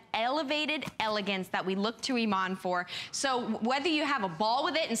that elevated elegance that we look to Iman for. So whether you have a ball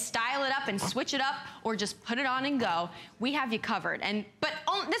with it and style it up and switch it up, or just put it on and go, we have you covered. But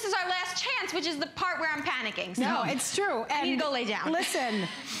this is our last chance, which is the part where I'm panicking. So no, it's true. I need to go lay down. Listen,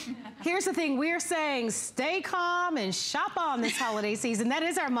 here's the thing. We're saying stay calm and shop on this holiday season. That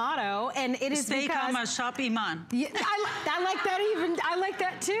is our motto, and it is stay because... calm and shop Iman. Yeah, I like that even. I like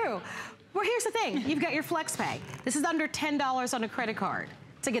that too. Well, here's the thing. You've got your flex pay. This is under $10 on a credit card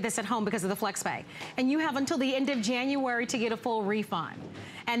to get this at home because of the flex pay. And you have until the end of January to get a full refund.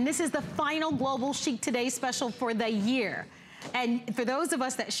 And this is the final Global Chic Today special for the year. And for those of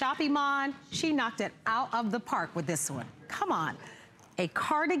us that shop Iman, she knocked it out of the park with this one. Come on. A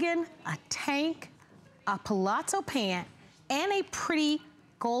cardigan, a tank, a palazzo pant, and a pretty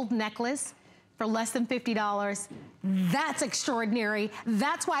gold necklace for less than $50. That's extraordinary.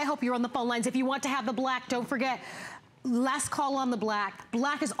 That's why I hope you're on the phone lines. If you want to have the black, don't forget, last call on the black.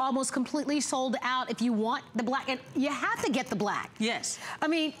 Black is almost completely sold out. If you want the black, and you have to get the black. Yes. I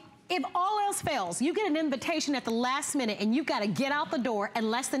mean, if all else fails, you get an invitation at the last minute and you've got to get out the door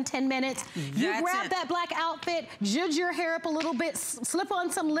in less than 10 minutes. You grab that black outfit, zhuzh your hair up a little bit, slip on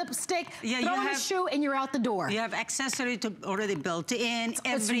some lipstick, throw on a shoe, and you're out the door. You have accessory already built in.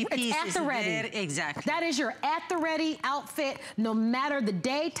 Every piece at the ready. There. Exactly. That is your at the ready outfit, no matter the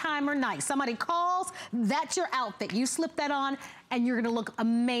day, time, or night. Somebody calls, that's your outfit. You slip that on, and you're gonna look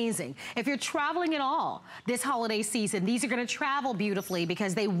amazing. If you're traveling at all this holiday season, these are gonna travel beautifully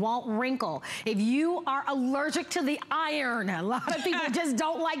because they won't wrinkle. If you are allergic to the iron, a lot of people just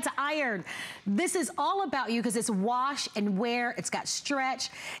don't like to iron. This is all about you because it's wash and wear, it's got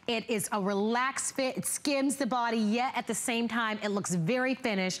stretch, it is a relaxed fit, it skims the body, yet at the same time, it looks very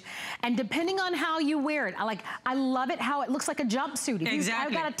finished. And depending on how you wear it, I love it how it looks like a jumpsuit. If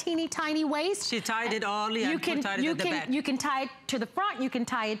exactly. I've got a teeny tiny waist. She tied it all, you can tie it at the back. You can tie it to the front, you can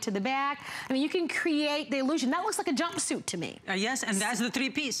tie it to the back. I mean, you can create the illusion. That looks like a jumpsuit to me. Yes, and that's the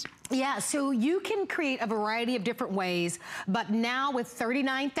three-piece. Yeah, so you can create a variety of different ways, but now with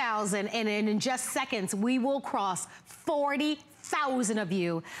 39,000, and in just seconds, we will cross 40,000 of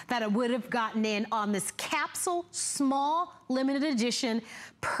you that would have gotten in on this capsule, small, limited edition,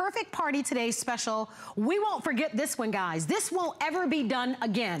 perfect party today special. We won't forget this one, guys. This won't ever be done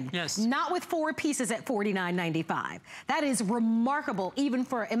again. Yes. Not with 4 pieces at $49.95. That is remarkable, even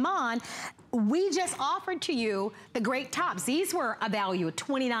for Iman. We just offered to you the great tops. These were a value of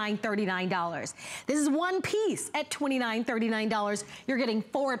 $29, $39. This is one piece at $29, $39. You're getting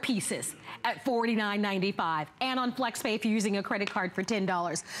 4 pieces at $49.95. And on FlexPay if you're using a credit card for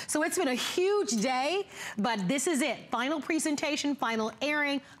 $10. So it's been a huge day, but this is it. Final presentation, final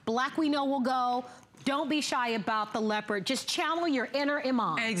airing. Black we know will go. Don't be shy about the leopard. Just channel your inner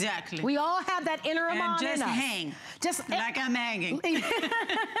Iman. Exactly. We all have that inner Iman and just in us. hang. Just like I'm hanging.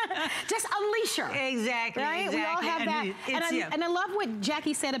 Just unleash her. Exactly. Right? Exactly. We all have that. And I love what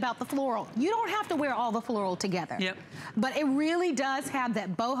Jackie said about the floral. You don't have to wear all the floral together. Yep. But it really does have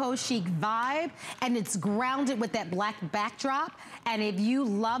that boho chic vibe, and it's grounded with that black backdrop. And if you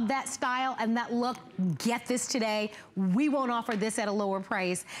love that style and that look, get this today. We won't offer this at a lower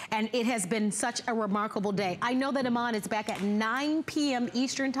price. And it has been such a remarkable day. I know that Iman is back at 9 p.m.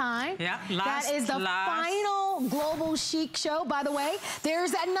 Eastern time. Yeah, that is the final Global Chic show, by the way.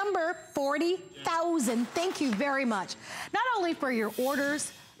 There's that number, 40,000. Thank you very much. Not only for your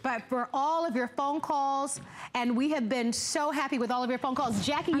orders, but for all of your phone calls. And we have been so happy with all of your phone calls.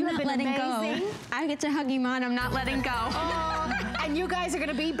 Jackie, you have been amazing. I get to hug Iman. I'm not letting go. And you guys are going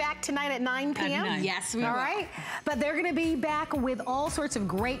to be back tonight at 9 p.m.? Yes, we will. All right. But they're going to be back with all sorts of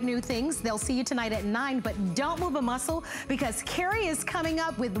great new things. They'll see you tonight at 9, but don't move a muscle because Carrie is coming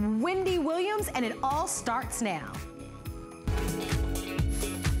up with Wendy Williams, and it all starts now.